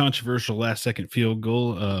somewhat controversial last-second field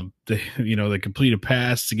goal. They complete a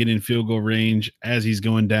pass to get in field goal range as he's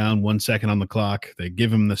going down, 1 second on the clock. They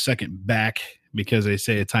give him the second back because they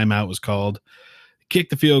say a timeout was called. Kick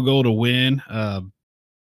the field goal to win. Are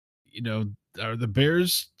the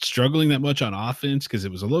Bears struggling that much on offense because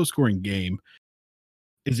it was a low-scoring game?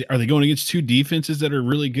 Are they going against two defenses that are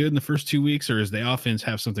really good in the first 2 weeks, or does the offense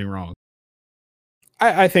have something wrong?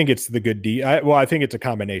 I think it's the good I think it's a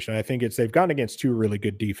combination. I think they've gone against two really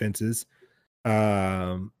good defenses.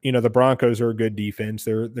 The Broncos are a good defense.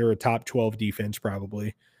 They're a top 12 defense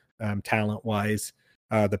probably, talent wise.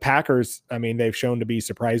 The Packers, they've shown to be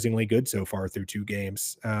surprisingly good so far through 2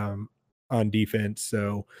 games on defense.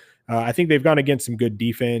 So I think they've gone against some good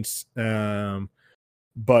defense.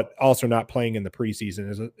 But also not playing in the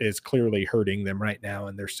preseason is clearly hurting them right now,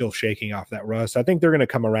 and they're still shaking off that rust. I think they're going to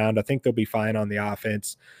come around. I think they'll be fine on the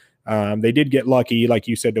offense. They did get lucky, like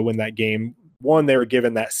you said, to win that game. 1, they were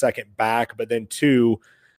given that second back, but then 2,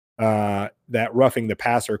 that roughing the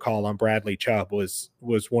passer call on Bradley Chubb was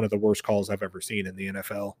one of the worst calls I've ever seen in the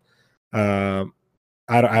NFL. I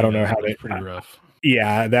don't know how they pretty rough.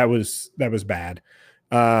 Yeah, that was bad.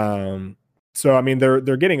 So,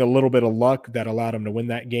 they're getting a little bit of luck that allowed them to win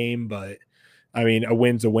that game, but a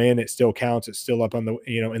win's a win. It still counts. It's still up on the,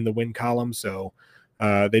 in the win column. So,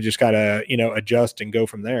 they just got to, adjust and go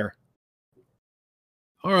from there.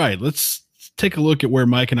 All right, let's take a look at where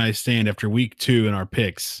Mike and I stand after week 2 in our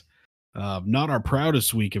picks. Not our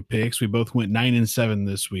proudest week of picks. We both went 9-7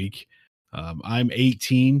 this week. I'm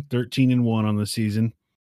 13-1 on the season.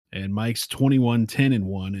 And Mike's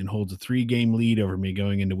 21-10-1 and holds a 3-game lead over me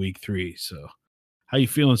going into week 3. So how you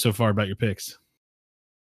feeling so far about your picks?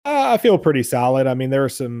 I feel pretty solid. There are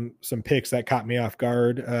some picks that caught me off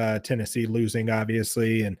guard. Tennessee losing,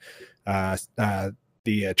 obviously, and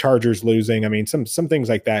the Chargers losing. Some things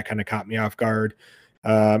like that kind of caught me off guard.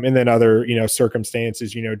 And then other,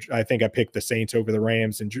 circumstances, I think I picked the Saints over the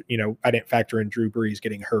Rams, and, I didn't factor in Drew Brees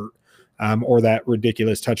getting hurt or that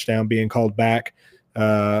ridiculous touchdown being called back.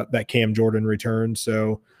 That Cam Jordan returned.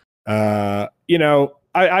 So, I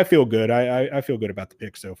feel good. I feel good about the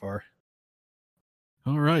picks so far.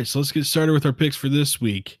 All right. So let's get started with our picks for this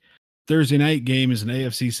week. Thursday night game is an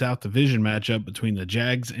AFC South division matchup between the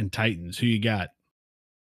Jags and Titans. Who you got?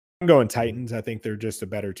 I'm going Titans. I think they're just a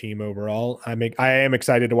better team overall. I am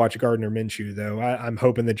excited to watch Gardner Minshew, though. I'm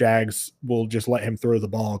hoping the Jags will just let him throw the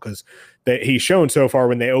ball, because he's shown so far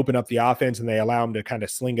when they open up the offense and they allow him to kind of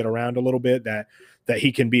sling it around a little bit that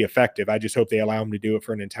he can be effective. I just hope they allow him to do it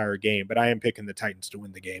for an entire game. But I am picking the Titans to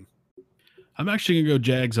win the game. I'm actually going to go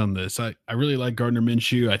Jags on this. I really like Gardner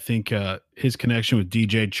Minshew. I think his connection with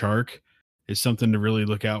DJ Chark is something to really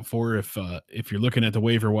look out for if you're looking at the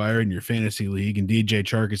waiver wire in your fantasy league and DJ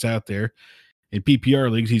Chark is out there. In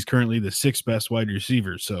PPR leagues, he's currently the 6th best wide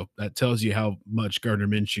receiver. So that tells you how much Gardner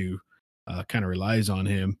Minshew kind of relies on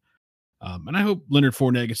him. And I hope Leonard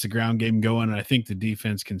Fournette gets the ground game going, and I think the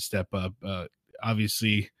defense can step up.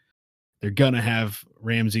 Obviously, they're going to have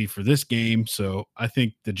Ramsey for this game, so I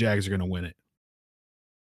think the Jags are going to win it.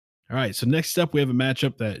 All right, so next up, we have a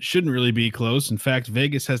matchup that shouldn't really be close. In fact,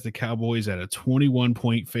 Vegas has the Cowboys at a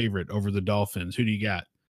 21-point favorite over the Dolphins. Who do you got?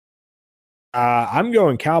 I'm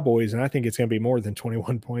going Cowboys, and I think it's going to be more than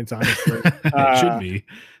 21 points, honestly. It should be.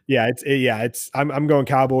 Yeah, I'm going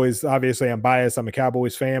Cowboys. Obviously, I'm biased. I'm a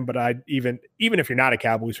Cowboys fan, but even if you're not a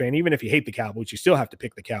Cowboys fan, even if you hate the Cowboys, you still have to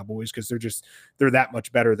pick the Cowboys because they're that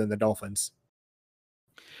much better than the Dolphins.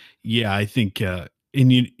 Yeah, I think, and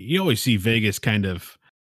you always see Vegas kind of,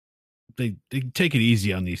 they take it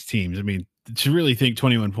easy on these teams. To really think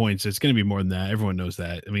 21 points, it's going to be more than that. Everyone knows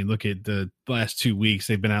that. Look at the last 2 weeks.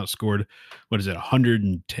 They've been outscored,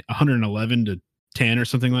 111 to 10 or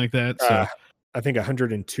something like that. So I think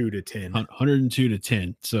 102-10.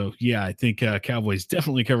 102-10. So yeah, I think Cowboys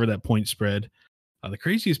definitely cover that point spread. The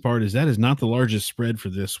craziest part is that is not the largest spread for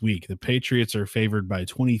this week. The Patriots are favored by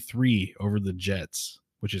 23 over the Jets,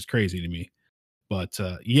 which is crazy to me. But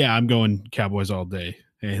yeah, I'm going Cowboys all day.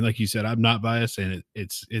 And like you said, I'm not biased, and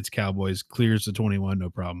it's Cowboys clears the 21,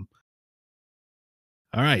 no problem.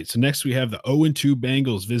 All right, so next we have the 0-2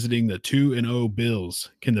 Bengals visiting the 2-0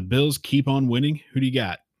 Bills. Can the Bills keep on winning? Who do you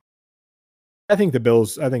got? I think the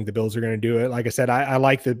Bills are going to do it. Like I said, I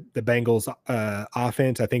like the Bengals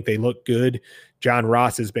offense. I think they look good. John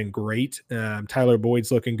Ross has been great. Tyler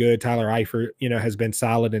Boyd's looking good. Tyler Eifert, has been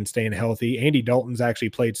solid and staying healthy. Andy Dalton's actually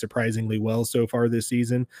played surprisingly well so far this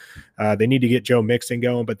season. They need to get Joe Mixon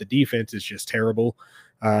going, but the defense is just terrible.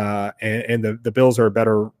 And the Bills are a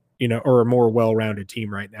better, or a more well-rounded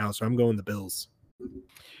team right now. So I'm going the Bills.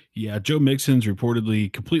 Yeah, Joe Mixon's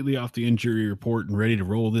reportedly completely off the injury report and ready to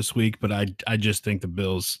roll this week, but I just think the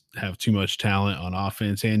Bills have too much talent on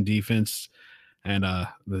offense and defense, and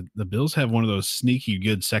the Bills have one of those sneaky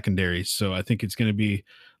good secondaries. So I think it's going to be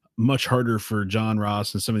much harder for John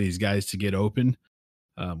Ross and some of these guys to get open.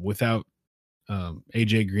 Without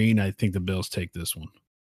AJ Green, I think the Bills take this one.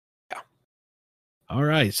 Yeah. All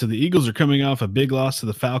right, so the Eagles are coming off a big loss to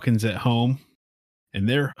the Falcons at home, and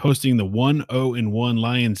they're hosting the 1-0-1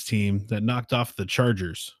 Lions team that knocked off the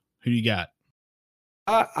Chargers. Who do you got?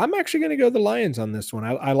 I'm actually going to go the Lions on this one.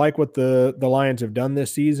 I like what the Lions have done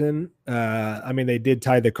this season. I mean, they did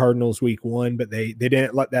tie the Cardinals week 1, but they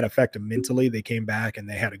didn't let that affect them mentally. They came back and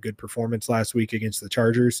they had a good performance last week against the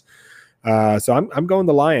Chargers. So I'm going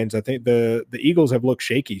the Lions. I think the Eagles have looked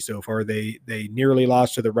shaky so far. They nearly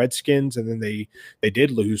lost to the Redskins, and then they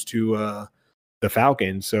did lose to the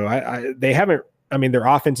Falcons. So they haven't. I mean, their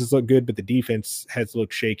offenses look good, but the defense has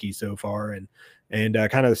looked shaky so far, and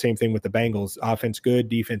kind of the same thing with the Bengals. Offense good,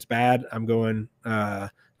 defense bad. I'm going the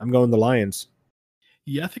Lions.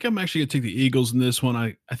 Yeah, I think I'm actually going to take the Eagles in this one.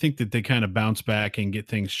 I think that they kind of bounce back and get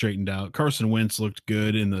things straightened out. Carson Wentz looked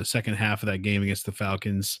good in the second half of that game against the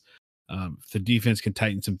Falcons. The defense can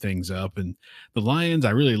tighten some things up, and the Lions I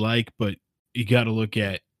really like, but you got to look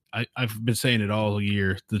at. I've been saying it all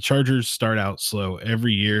year. The Chargers start out slow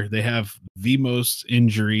every year. They have the most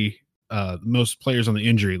most players on the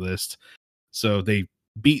injury list. So they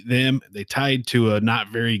beat them. They tied to a not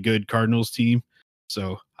very good Cardinals team.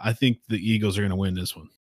 So I think the Eagles are going to win this one.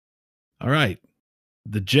 All right.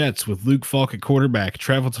 The Jets with Luke Falk at quarterback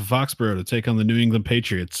travel to Foxborough to take on the New England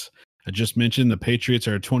Patriots. I just mentioned the Patriots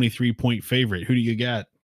are a 23-point favorite. Who do you got?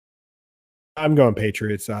 I'm going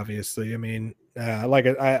Patriots, obviously. I mean, like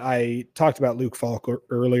I talked about Luke Falk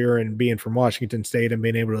earlier and being from Washington State and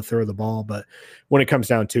being able to throw the ball. But when it comes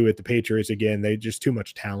down to it, the Patriots, again, they just too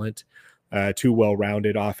much talent, too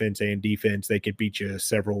well-rounded offense and defense. They could beat you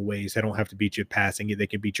several ways. They don't have to beat you passing it. They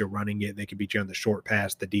can beat you running it. They can beat you on the short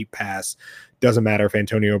pass, the deep pass. Doesn't matter if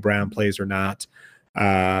Antonio Brown plays or not.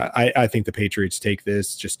 I think the Patriots take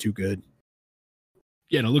this. Just too good.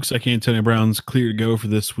 Yeah, and it looks like Antonio Brown's clear to go for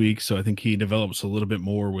this week, so I think he develops a little bit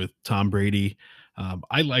more with Tom Brady.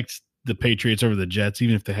 I liked the Patriots over the Jets,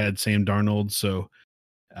 even if they had Sam Darnold. So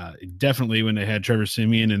definitely when they had Trevor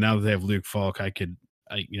Siemian, and now that they have Luke Falk, I'm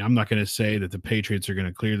not going to say that the Patriots are going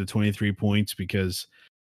to clear the 23 points because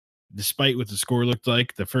despite what the score looked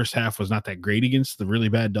like, the first half was not that great against the really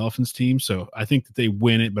bad Dolphins team. So I think that they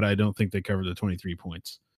win it, but I don't think they cover the 23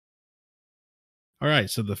 points. All right,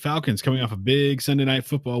 so the Falcons coming off a big Sunday night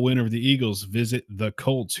football win over the Eagles visit the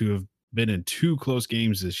Colts, who have been in 2 close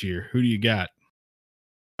games this year. Who do you got?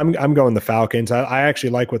 I'm going the Falcons. I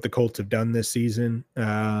actually like what the Colts have done this season.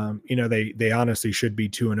 They honestly should be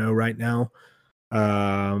 2-0 right now.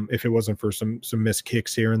 If it wasn't for some missed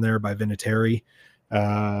kicks here and there by Vinatieri.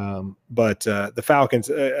 But the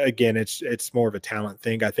Falcons, again, it's more of a talent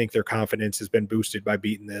thing. I think their confidence has been boosted by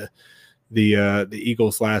beating the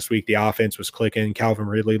Eagles last week. The offense was clicking. Calvin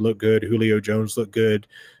Ridley looked good. Julio Jones looked good.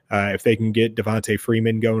 If they can get Devontae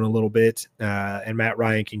Freeman going a little bit, and Matt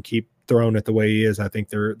Ryan can keep throwing it the way he is, I think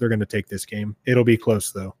they're going to take this game. It'll be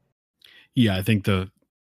close though. Yeah, I think the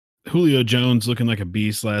Julio Jones looking like a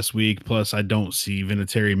beast last week. Plus, I don't see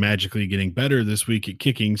Vinatieri magically getting better this week at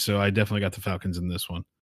kicking, so I definitely got the Falcons in this one.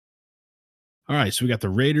 All right, so we got the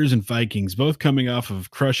Raiders and Vikings, both coming off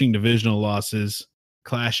of crushing divisional losses.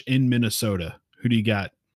 Clash in Minnesota. Who do you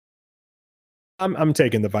got? I'm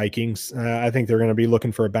taking the Vikings. I think they're going to be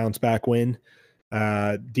looking for a bounce back win.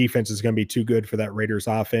 Defense is going to be too good for that Raiders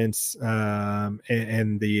offense,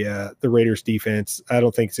 and the Raiders defense. I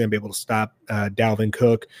don't think it's going to be able to stop Dalvin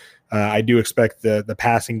Cook. I do expect the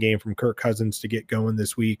passing game from Kirk Cousins to get going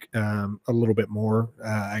this week a little bit more.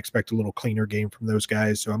 I expect a little cleaner game from those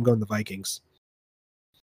guys, so I'm going the Vikings.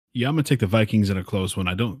 Yeah, I'm gonna take the Vikings in a close one.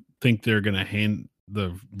 I don't think they're gonna hand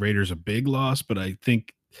the Raiders a big loss, but I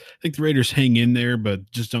think the Raiders hang in there, but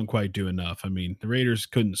just don't quite do enough. I mean, the Raiders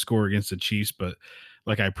couldn't score against the Chiefs, but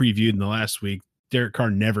like I previewed in the last week, Derek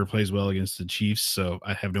Carr never plays well against the Chiefs, so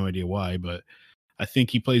I have no idea why, but I think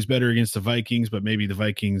he plays better against the Vikings, but maybe the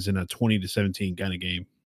Vikings in a 20-17 kind of game.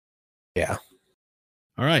 Yeah.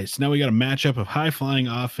 All right, so now we got a matchup of high-flying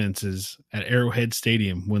offenses at Arrowhead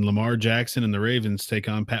Stadium when Lamar Jackson and the Ravens take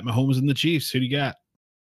on Pat Mahomes and the Chiefs. Who do you got?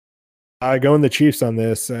 Going the Chiefs on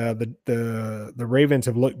this. The Ravens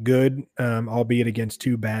have looked good, albeit against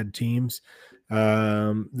two bad teams.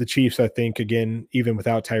 The Chiefs, I think, again, even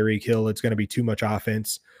without Tyreek Hill, it's going to be too much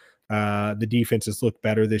offense. The defense has looked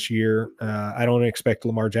better this year. I don't expect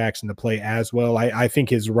Lamar Jackson to play as well. I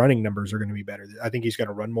think his running numbers are going to be better. I think he's going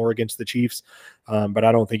to run more against the Chiefs, but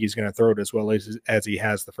I don't think he's going to throw it as well as he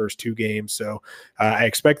has the first two games. So I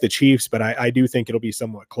expect the Chiefs, but I do think it'll be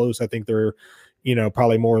somewhat close. I think they're,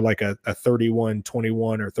 probably more like a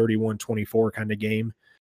 31-21 or 31-24 kind of game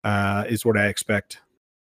is what I expect.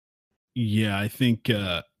 Yeah, I think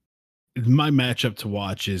my matchup to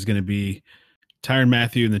watch is going to be Tyrann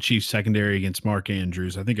Mathieu and the Chiefs secondary against Mark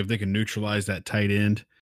Andrews. I think if they can neutralize that tight end,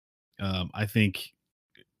 I think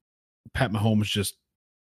Pat Mahomes just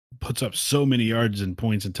puts up so many yards and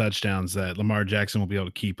points and touchdowns that Lamar Jackson will be able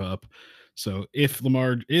to keep up. So if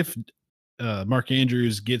Mark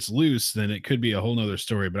Andrews gets loose, then it could be a whole nother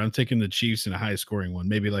story. But I'm taking the Chiefs in a high scoring one,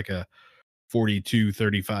 maybe like a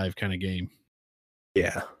 42-35 kind of game.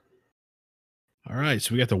 Yeah. All right,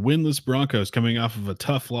 so we got the winless Broncos coming off of a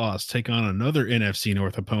tough loss, take on another NFC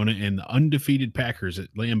North opponent and the undefeated Packers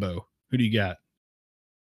at Lambeau. Who do you got?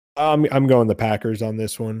 I'm going the Packers on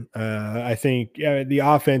this one. I think the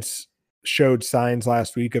offense showed signs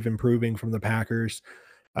last week of improving from the Packers.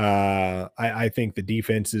 I think the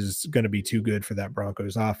defense is going to be too good for that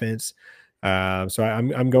Broncos offense. So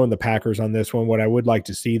I'm going the Packers on this one. What I would like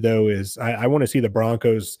to see, though, is I want to see the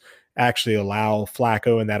Broncos actually allow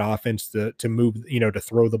Flacco and that offense to move, to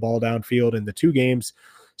throw the ball downfield. In the two games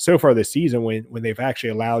so far this season, when they've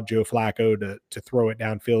actually allowed Joe Flacco to throw it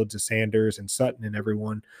downfield to Sanders and Sutton and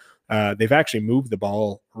everyone, they've actually moved the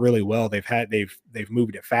ball really well. They've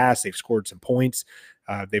moved it fast. They've scored some points.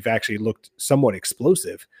 They've actually looked somewhat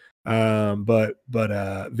explosive. But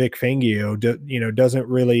Vic Fangio, doesn't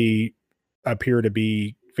really appear to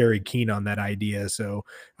be very keen on that idea. So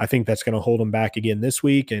I think that's going to hold them back again this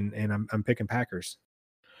week. And I'm picking Packers.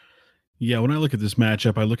 Yeah, when I look at this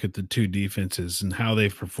matchup, I look at the two defenses and how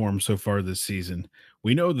they've performed so far this season.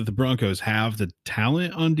 We know that the Broncos have the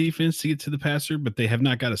talent on defense to get to the passer, but they have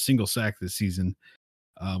not got a single sack this season.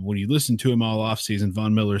 When you listen to him all offseason,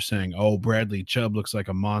 Von Miller saying, "Oh, Bradley Chubb looks like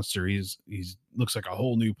a monster. He's looks like a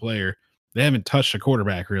whole new player." They haven't touched a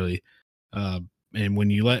quarterback really. And when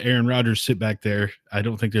you let Aaron Rodgers sit back there, I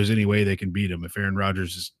don't think there's any way they can beat him if Aaron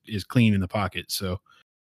Rodgers is clean in the pocket. So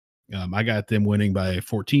I got them winning by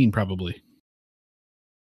 14 probably.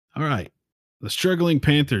 All right. The struggling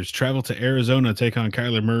Panthers travel to Arizona, take on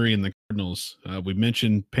Kyler Murray and the Cardinals. We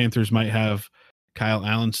mentioned Panthers might have Kyle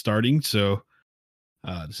Allen starting. So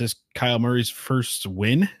is this Kyle Murray's first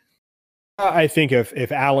win? I think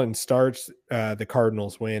if Allen starts, the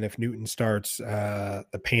Cardinals win. If Newton starts,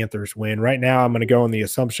 the Panthers win. Right now, I'm going to go on the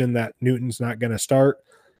assumption that Newton's not going to start.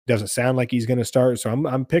 Doesn't sound like he's going to start, so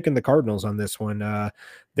I'm picking the Cardinals on this one.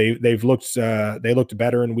 They looked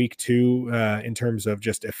better in week 2 in terms of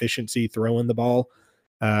just efficiency throwing the ball.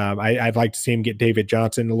 I'd like to see him get David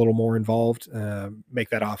Johnson a little more involved, make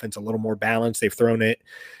that offense a little more balanced. They've thrown it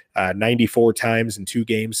 94 times in 2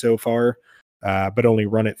 games so far, but only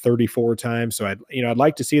run it 34 times. So I'd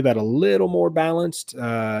like to see that a little more balanced.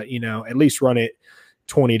 At least run it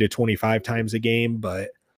 20 to 25 times a game. But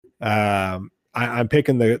I'm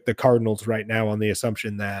picking the Cardinals right now on the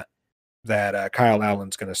assumption that Kyle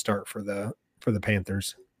Allen's going to start for the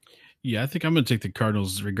Panthers. Yeah, I think I'm going to take the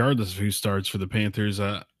Cardinals regardless of who starts for the Panthers.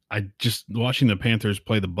 I just watching the Panthers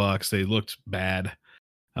play the Bucks, they looked bad.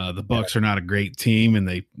 The Bucks are not a great team, and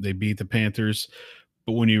they beat the Panthers.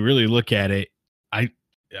 But when you really look at it, I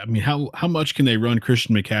mean, how much can they run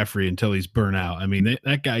Christian McCaffrey until he's burnt out? I mean,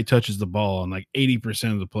 that guy touches the ball on like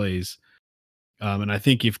 80% of the plays. And I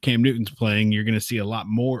think if Cam Newton's playing, you're going to see a lot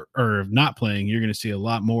more, or not playing, you're going to see a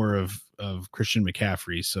lot more of Christian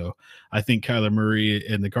McCaffrey. So I think Kyler Murray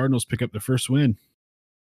and the Cardinals pick up the first win.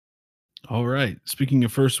 All right. Speaking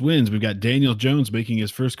of first wins, we've got Daniel Jones making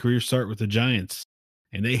his first career start with the Giants,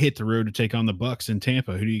 and they hit the road to take on the Bucks in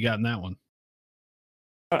Tampa. Who do you got in that one?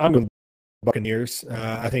 I'm going Buccaneers.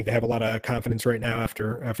 I think they have a lot of confidence right now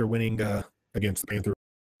after winning against the Panthers.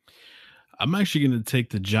 I'm actually going to take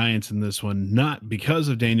the Giants in this one, not because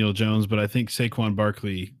of Daniel Jones, but I think Saquon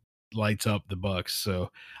Barkley lights up the Bucks. So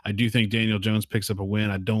I do think Daniel Jones picks up a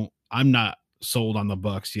win. I'm not sold on the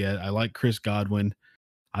Bucks yet. I like Chris Godwin.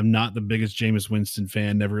 I'm not the biggest Jameis Winston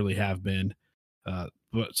fan, never really have been.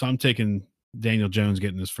 But so I'm taking Daniel Jones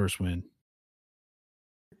getting his first win.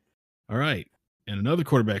 All right. And another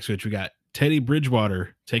quarterback switch. We got Teddy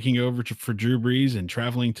Bridgewater taking over for Drew Brees and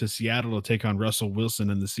traveling to Seattle to take on Russell Wilson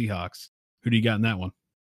and the Seahawks. Who do you got in that one?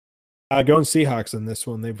 Going Seahawks in this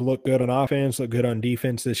one. They've looked good on offense, looked good on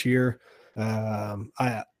defense this year. I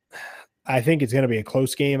think it's going to be a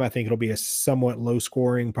close game. I think it'll be a somewhat low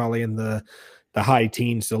scoring, probably in the high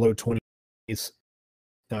teens to low 20s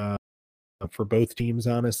for both teams,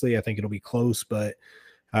 honestly. I think it'll be close, but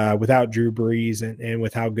without Drew Brees and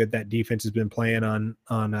with how good that defense has been playing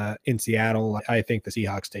in Seattle, I think the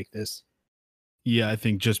Seahawks take this. Yeah, I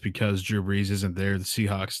think just because Drew Brees isn't there, the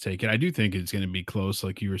Seahawks take it. I do think it's going to be close,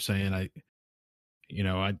 like you were saying. I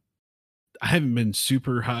haven't been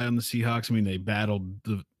super high on the Seahawks. I mean, they battled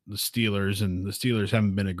the Steelers, and the Steelers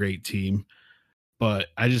haven't been a great team. But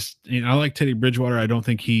I like Teddy Bridgewater. I don't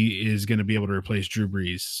think he is going to be able to replace Drew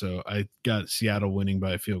Brees. So I got Seattle winning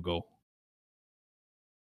by a field goal.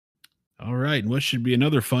 All right. And what should be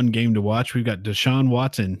another fun game to watch? We've got Deshaun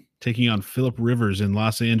Watson taking on Phillip Rivers in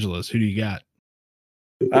Los Angeles. Who do you got?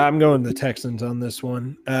 I'm going the Texans on this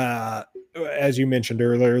one. As you mentioned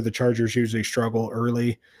earlier, the Chargers usually struggle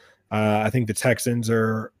early. I think the Texans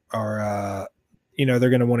are they're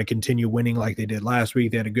going to want to continue winning like they did last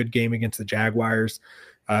week. They had a good game against the Jaguars.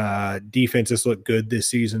 Defenses look good this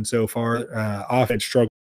season so far. Offense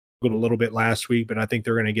struggled a little bit last week, but I think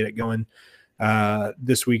they're going to get it going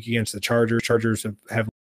this week against the Chargers. Chargers have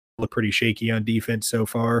looked pretty shaky on defense so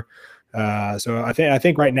far. So I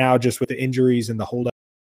think right now, just with the injuries and the holdouts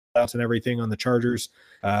and everything on the Chargers,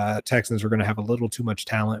 Texans are going to have a little too much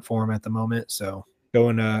talent for them at the moment. So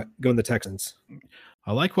going the Texans.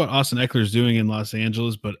 I like what Austin Eckler is doing in Los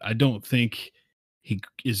Angeles, but I don't think he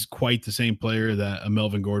is quite the same player that a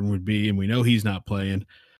Melvin Gordon would be. And we know he's not playing.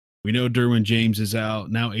 We know Derwin James is out.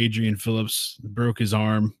 Now Adrian Phillips broke his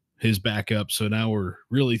arm, his backup. So now we're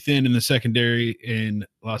really thin in the secondary in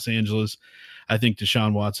Los Angeles. I think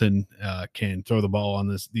Deshaun Watson can throw the ball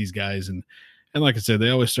on these guys. And like I said, they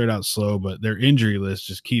always start out slow, but their injury list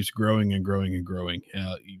just keeps growing and growing and growing.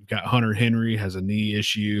 You've got Hunter Henry has a knee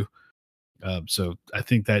issue. So I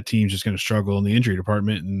think that team's just going to struggle in the injury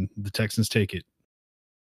department, and the Texans take it.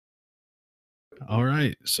 All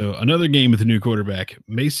right. So another game with a new quarterback.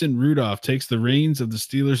 Mason Rudolph takes the reins of the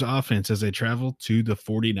Steelers offense as they travel to the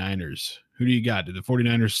 49ers. Who do you got? Did the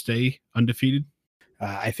 49ers stay undefeated?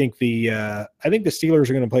 I think the Steelers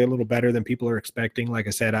are going to play a little better than people are expecting. Like I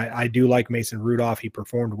said, I do like Mason Rudolph. He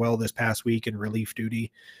performed well this past week in relief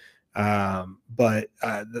duty. But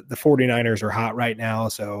the 49ers are hot right now,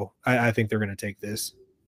 so I think they're going to take this.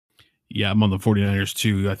 Yeah, I'm on the 49ers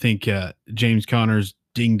too. I think James Conner's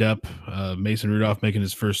dinged up. Mason Rudolph making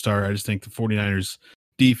his first start. I just think the 49ers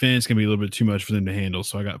defense can be a little bit too much for them to handle,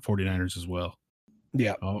 so I got 49ers as well.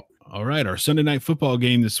 Yeah. All right. Our Sunday night football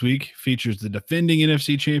game this week features the defending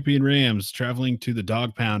NFC champion Rams traveling to the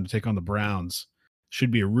Dog Pound to take on the Browns.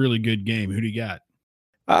 Should be a really good game. Who do you got?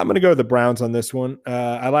 I'm going to go with the Browns on this one.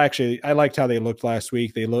 I liked how they looked last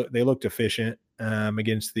week. They looked efficient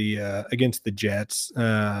against the Jets.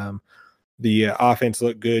 The offense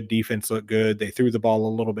looked good. Defense looked good. They threw the ball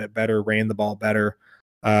a little bit better, ran the ball better.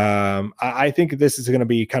 I think this is going to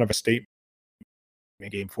be kind of a statement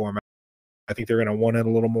game for them. I think they're going to want it a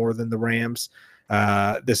little more than the Rams.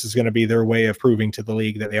 This is going to be their way of proving to the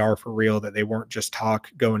league that they are for real, that they weren't just talk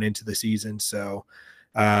going into the season. So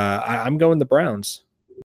I'm going the Browns.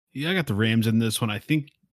 Yeah, I got the Rams in this one. I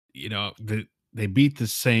think, they beat the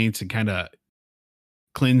Saints and kind of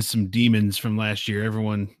cleansed some demons from last year.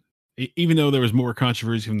 Everyone, even though there was more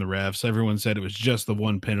controversy from the refs, everyone said it was just the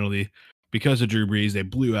one penalty. Because of Drew Brees, they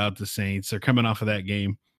blew out the Saints. They're coming off of that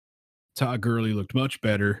game. Todd Gurley looked much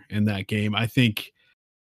better in that game. I think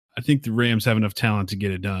the Rams have enough talent to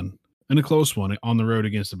get it done. And a close one on the road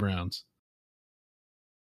against the Browns.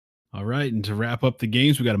 All right, and to wrap up the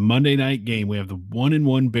games, we got a Monday night game. We have the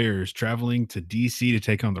 1-1 Bears traveling to DC to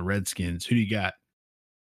take on the Redskins. Who do you got?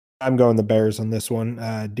 I'm going the Bears on this one.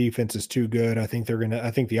 Defense is too good. I think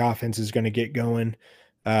the offense is gonna get going.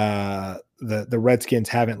 The Redskins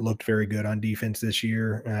haven't looked very good on defense this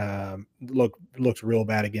year. Looked real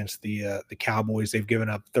bad against the Cowboys. They've given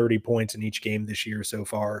up 30 points in each game this year so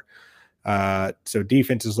far. So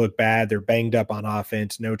defenses look bad. They're banged up on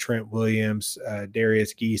offense. No Trent Williams.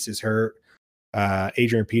 Darius Geese is hurt.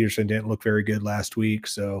 Adrian Peterson didn't look very good last week.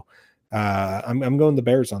 So I'm going the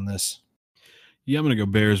Bears on this. Yeah, I'm going to go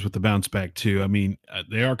Bears with the bounce back too. I mean,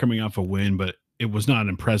 they are coming off a win, but it was not an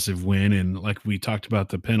impressive win. And like we talked about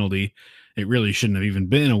the penalty, it really shouldn't have even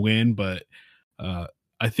been a win. But uh,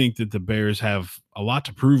 I think that the Bears have a lot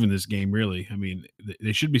to prove in this game, really. I mean,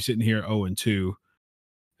 they should be sitting here 0-2.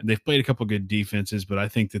 And they've played a couple good defenses, but I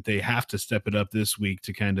think that they have to step it up this week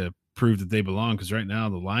to kind of prove that they belong. Because right now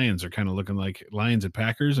the Lions are kind of looking like Lions and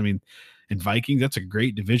Packers. I mean, and Vikings, that's a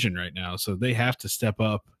great division right now. So they have to step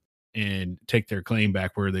up and take their claim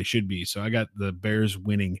back where they should be. So I got the Bears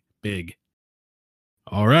winning big.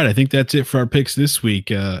 All right, I think that's it for our picks this week.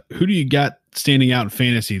 Who do you got standing out in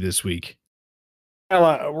fantasy this week?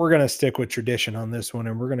 Well, we're going to stick with tradition on this one,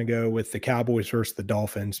 and we're going to go with the Cowboys versus the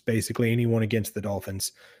Dolphins. Basically, anyone against the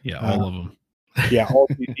Dolphins. Yeah, all of them. Yeah,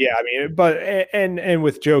 yeah. I mean, but and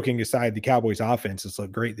with joking aside, the Cowboys' offense has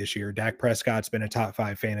looked great this year. Dak Prescott's been a top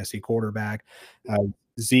 5 fantasy quarterback.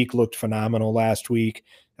 Zeke looked phenomenal last week.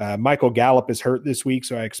 Michael Gallup is hurt this week,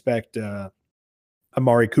 so I expect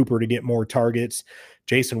Amari Cooper to get more targets.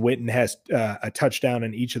 Jason Witten has a touchdown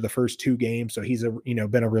in each of the first 2 games, so he's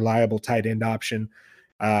been a reliable tight end option.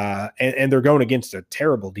 And they're going against a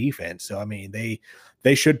terrible defense, so I mean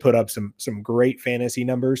they should put up some great fantasy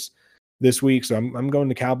numbers this week. So I'm going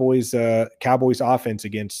to Cowboys offense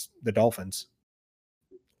against the Dolphins.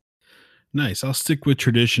 Nice. I'll stick with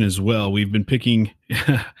tradition as well. We've been picking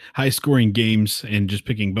high scoring games and just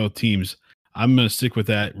picking both teams. I'm going to stick with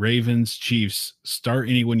that. Ravens, Chiefs, start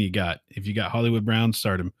anyone you got. If you got Hollywood Brown,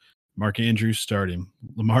 start him. Mark Andrews, start him.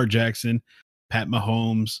 Lamar Jackson, Pat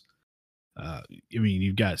Mahomes. I mean,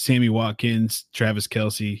 you've got Sammy Watkins, Travis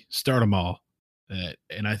Kelce, start them all.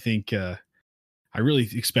 And I think I really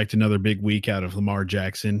expect another big week out of Lamar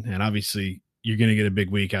Jackson. And obviously, you're going to get a big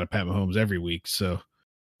week out of Pat Mahomes every week. So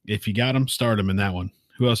if you got him, start him in that one.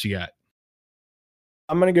 Who else you got?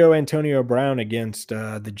 I'm going to go Antonio Brown against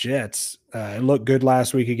the Jets. It looked good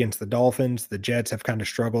last week against the Dolphins. The Jets have kind of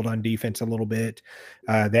struggled on defense a little bit.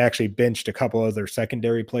 They actually benched a couple of their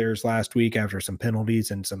secondary players last week after some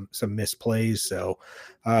penalties and some misplays. So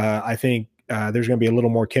I think there's going to be a little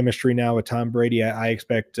more chemistry now with Tom Brady. I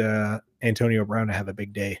expect Antonio Brown to have a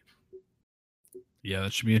big day. Yeah,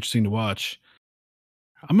 that should be interesting to watch.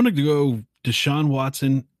 I'm going to go Deshaun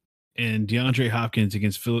Watson and DeAndre Hopkins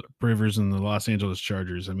against Phillip Rivers and the Los Angeles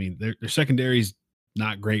Chargers. I mean, their secondary's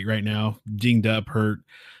not great right now, dinged up, hurt.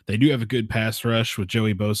 They do have a good pass rush with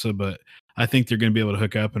Joey Bosa, but I think they're going to be able to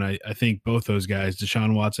hook up. And I think both those guys,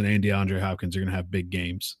 Deshaun Watson and DeAndre Hopkins, are going to have big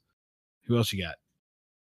games. Who else you got?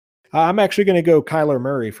 I'm actually going to go Kyler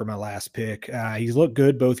Murray for my last pick. He's looked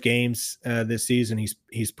good both games this season.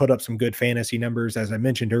 He's put up some good fantasy numbers. As I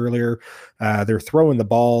mentioned earlier, they're throwing the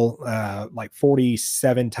ball like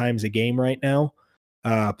 47 times a game right now.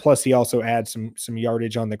 Plus, he also adds some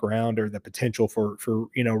yardage on the ground or the potential for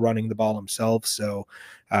running the ball himself. So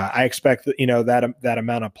I expect that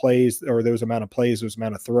amount of plays or those amount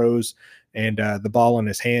of throws, and the ball in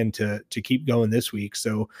his hand to keep going this week.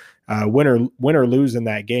 So win or lose in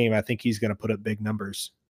that game, I think he's going to put up big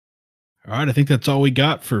numbers. All right, I think that's all we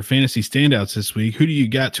got for fantasy standouts this week. Who do you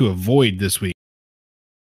got to avoid this week?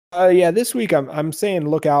 This week I'm saying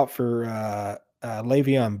look out for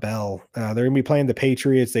Le'Veon Bell. They're going to be playing the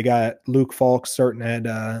Patriots. They got Luke Falk starting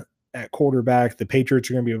at quarterback. The Patriots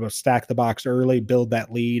are going to be able to stack the box early, build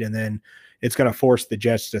that lead, and then it's going to force the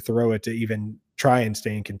Jets to throw it to even try and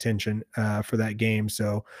stay in contention for that game.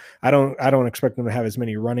 So I don't expect them to have as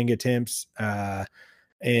many running attempts.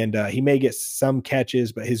 And he may get some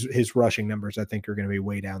catches, but his rushing numbers, I think, are going to be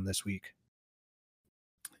way down this week.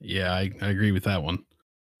 Yeah, I agree with that one.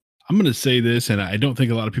 I'm going to say this, and I don't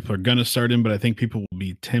think a lot of people are going to start him, but I think people will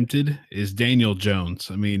be tempted, is Daniel Jones.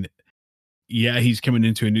 I mean, yeah, he's coming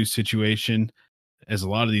into a new situation, as a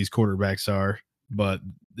lot of these quarterbacks are, but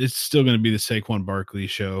it's still going to be the Saquon Barkley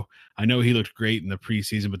show. I know he looked great in the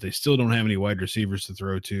preseason, but they still don't have any wide receivers to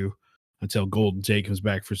throw to until Golden Tate comes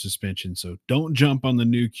back for suspension. So don't jump on the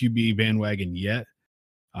new QB bandwagon yet.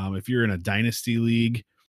 If you're in a dynasty league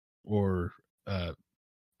or a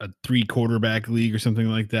 3 quarterback league or something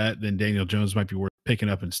like that, then Daniel Jones might be worth picking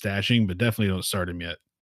up and stashing, but definitely don't start him yet.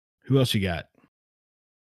 Who else you got?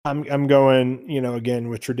 I'm going, again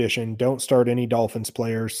with tradition. Don't start any Dolphins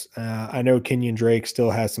players. I know Kenyon Drake still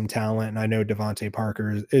has some talent, and I know Devontae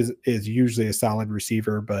Parker is usually a solid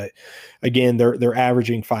receiver, but again, they're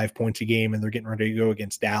averaging 5 points a game, and they're getting ready to go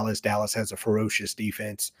against Dallas. Dallas has a ferocious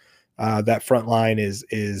defense. That front line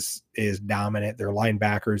is dominant. Their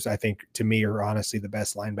linebackers, I think, to me, are honestly the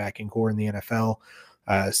best linebacking core in the NFL.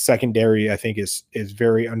 Secondary, I think, is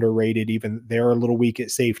very underrated. Even they're a little weak at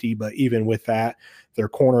safety, but even with that, their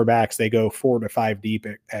cornerbacks, they go 4 to 5 deep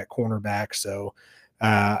at cornerback. So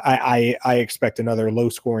I expect another low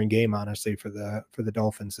scoring game, honestly, for the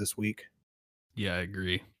Dolphins this week. Yeah, I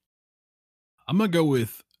agree. I'm going to go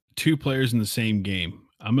with two players in the same game.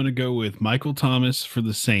 I'm going to go with Michael Thomas for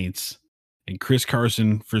the Saints and Chris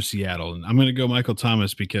Carson for Seattle. And I'm going to go Michael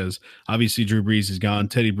Thomas because obviously Drew Brees is gone.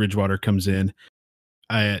 Teddy Bridgewater comes in.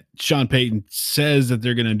 Sean Payton says that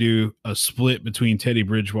they're going to do a split between Teddy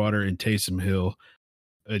Bridgewater and Taysom Hill.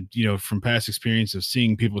 From past experience of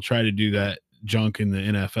seeing people try to do that junk in the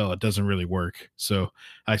NFL, it doesn't really work. So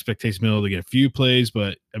I expect Taysom Hill to get a few plays,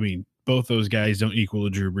 but I mean, both those guys don't equal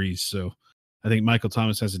Drew Brees. So I think Michael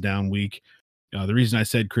Thomas has a down week. The reason I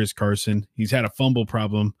said Chris Carson, he's had a fumble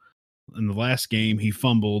problem in the last game. He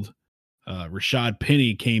fumbled. Rashad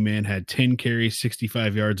Penny came in, had 10 carries,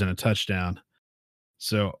 65 yards, and a touchdown.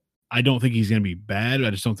 So I don't think he's going to be bad. I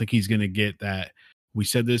just don't think he's going to get that. We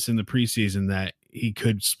said this in the preseason that he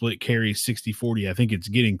could split carries 60-40. I think it's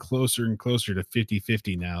getting closer and closer to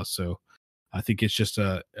 50-50 now. So I think it's just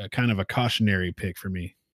a kind of a cautionary pick for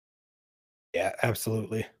me. Yeah,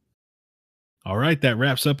 absolutely. All right, that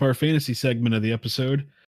wraps up our fantasy segment of the episode.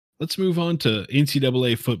 Let's move on to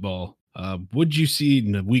NCAA football. What did you see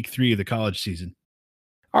in week 3 of the college season?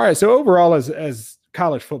 All right, so overall, as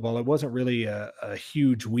college football, it wasn't really a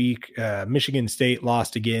huge week. Michigan State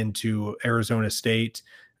lost again to Arizona State.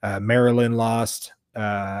 Maryland lost,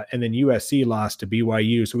 and then USC lost to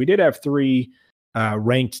BYU. So we did have 3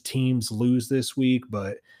 ranked teams lose this week,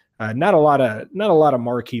 but not a lot of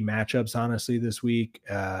marquee matchups, honestly, this week.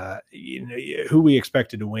 Who we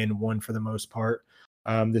expected to won for the most part.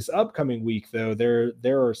 This upcoming week, though,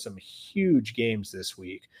 there are some huge games this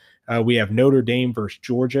week. We have Notre Dame versus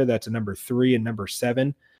Georgia. That's a number 3 and number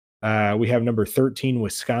 7. We have number 13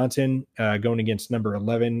 Wisconsin going against number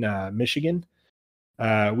 11 Michigan.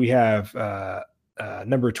 We have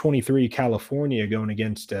number 23 California going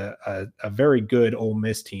against a very good Ole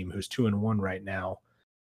Miss team who's 2-1 right now.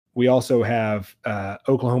 We also have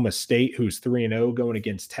Oklahoma State, who's 3-0, going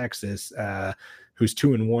against Texas, who's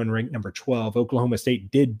 2-1, ranked number 12. Oklahoma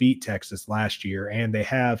State did beat Texas last year, and they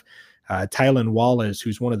have Tylan Wallace,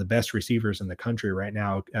 who's one of the best receivers in the country right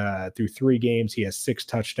now. Through 3 games, he has 6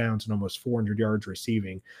 touchdowns and almost 400 yards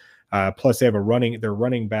receiving. Plus, they have their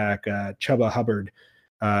running back, Chuba Hubbard,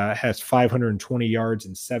 has 520 yards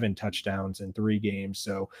and 7 touchdowns in 3 games.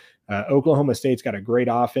 So Oklahoma State's got a great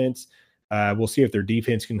offense. We'll see if their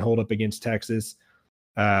defense can hold up against Texas.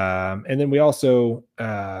 And then we also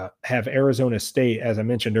have Arizona State. As I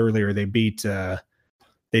mentioned earlier, they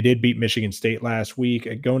did beat Michigan State last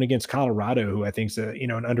week, going against Colorado, who I think is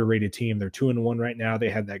an underrated team. They're 2-1 right now. They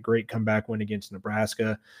had that great comeback win against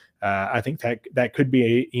Nebraska. I think that could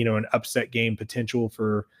be an upset game potential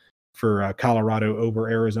for Colorado over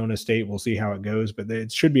Arizona State. We'll see how it goes, but it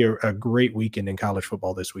should be a great weekend in college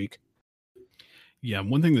football this week. Yeah,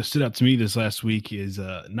 one thing that stood out to me this last week is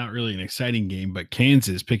not really an exciting game, but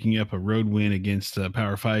Kansas picking up a road win against a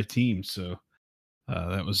Power 5 team. So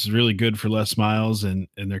that was really good for Les Miles, and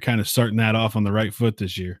they're kind of starting that off on the right foot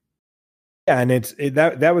this year. Yeah, and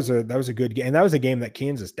that was a good game. And that was a game that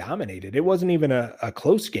Kansas dominated. It wasn't even a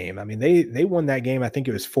close game. I mean, they won that game. I think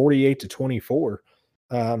it was 48-24.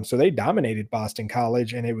 So they dominated Boston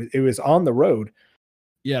College, and it was on the road.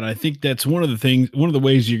 Yeah, and I think that's one of the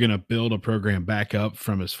ways you're going to build a program back up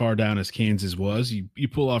from as far down as Kansas was. You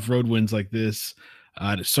pull off road wins like this,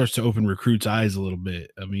 it starts to open recruits' eyes a little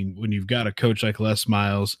bit. I mean, when you've got a coach like Les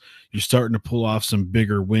Miles, you're starting to pull off some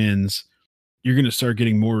bigger wins. You're going to start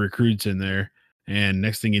getting more recruits in there, and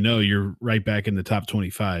next thing you know, you're right back in the top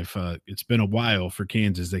 25. It's been a while for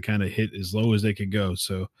Kansas. They kind of hit as low as they could go,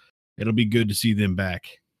 so it'll be good to see them back.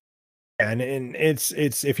 And it's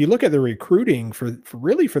if you look at the recruiting for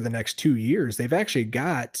the next 2 years, they've actually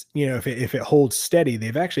got, if it holds steady,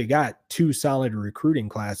 they've actually got 2 solid recruiting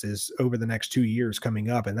classes over the next 2 years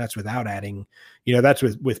coming up, and that's without adding, that's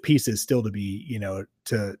with pieces still to be,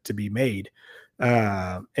 to be made.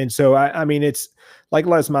 And so I mean, it's like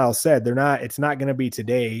Les Miles said, it's not going to be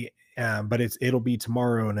today, but it'll be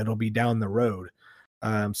tomorrow, and it'll be down the road.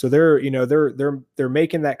 So they're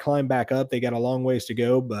making that climb back up. They got a long ways to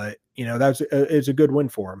go, but it's a good win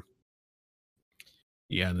for them.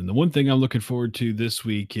 Yeah, and then the one thing I'm looking forward to this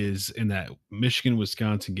week is in that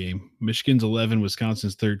Michigan-Wisconsin game. Michigan's 11,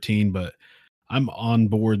 Wisconsin's 13, but I'm on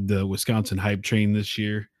board the Wisconsin hype train this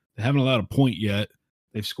year. They haven't allowed a point yet.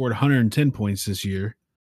 They've scored 110 points this year.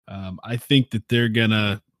 I think that they're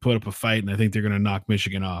gonna put up a fight, and I think they're gonna knock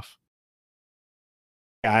Michigan off.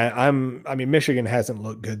 I mean, Michigan hasn't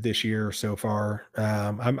looked good this year so far.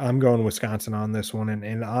 I'm going Wisconsin on this one,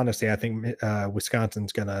 and honestly, I think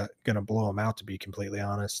Wisconsin's gonna blow them out. To be completely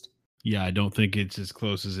honest, Yeah, I don't think it's as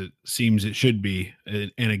close as it seems it should be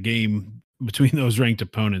in a game between those ranked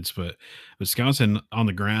opponents. But Wisconsin on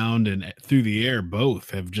the ground and through the air both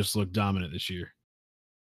have just looked dominant this year.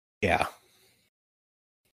 Yeah.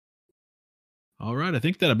 All right, I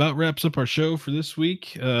think that about wraps up our show for this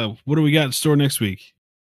week. What do we got in store next week?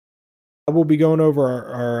 We'll be going over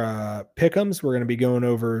our pick'ems. We're going to be going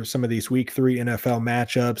over some of these week 3 NFL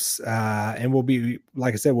matchups. And we'll be,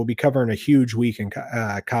 like I said, we'll be covering a huge week in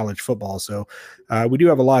college football. So we do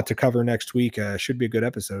have a lot to cover next week. Should be a good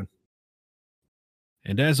episode.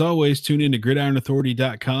 And as always, tune in to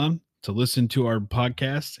gridironauthority.com to listen to our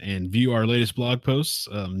podcast and view our latest blog posts.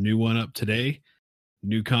 New one up today,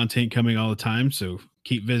 new content coming all the time. So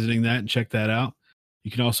keep visiting that and check that out.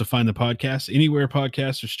 You can also find the podcast anywhere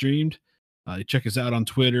podcasts are streamed. Check us out on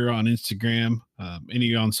Twitter, on Instagram,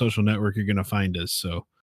 any on social network, you're going to find us. So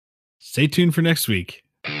stay tuned for next week.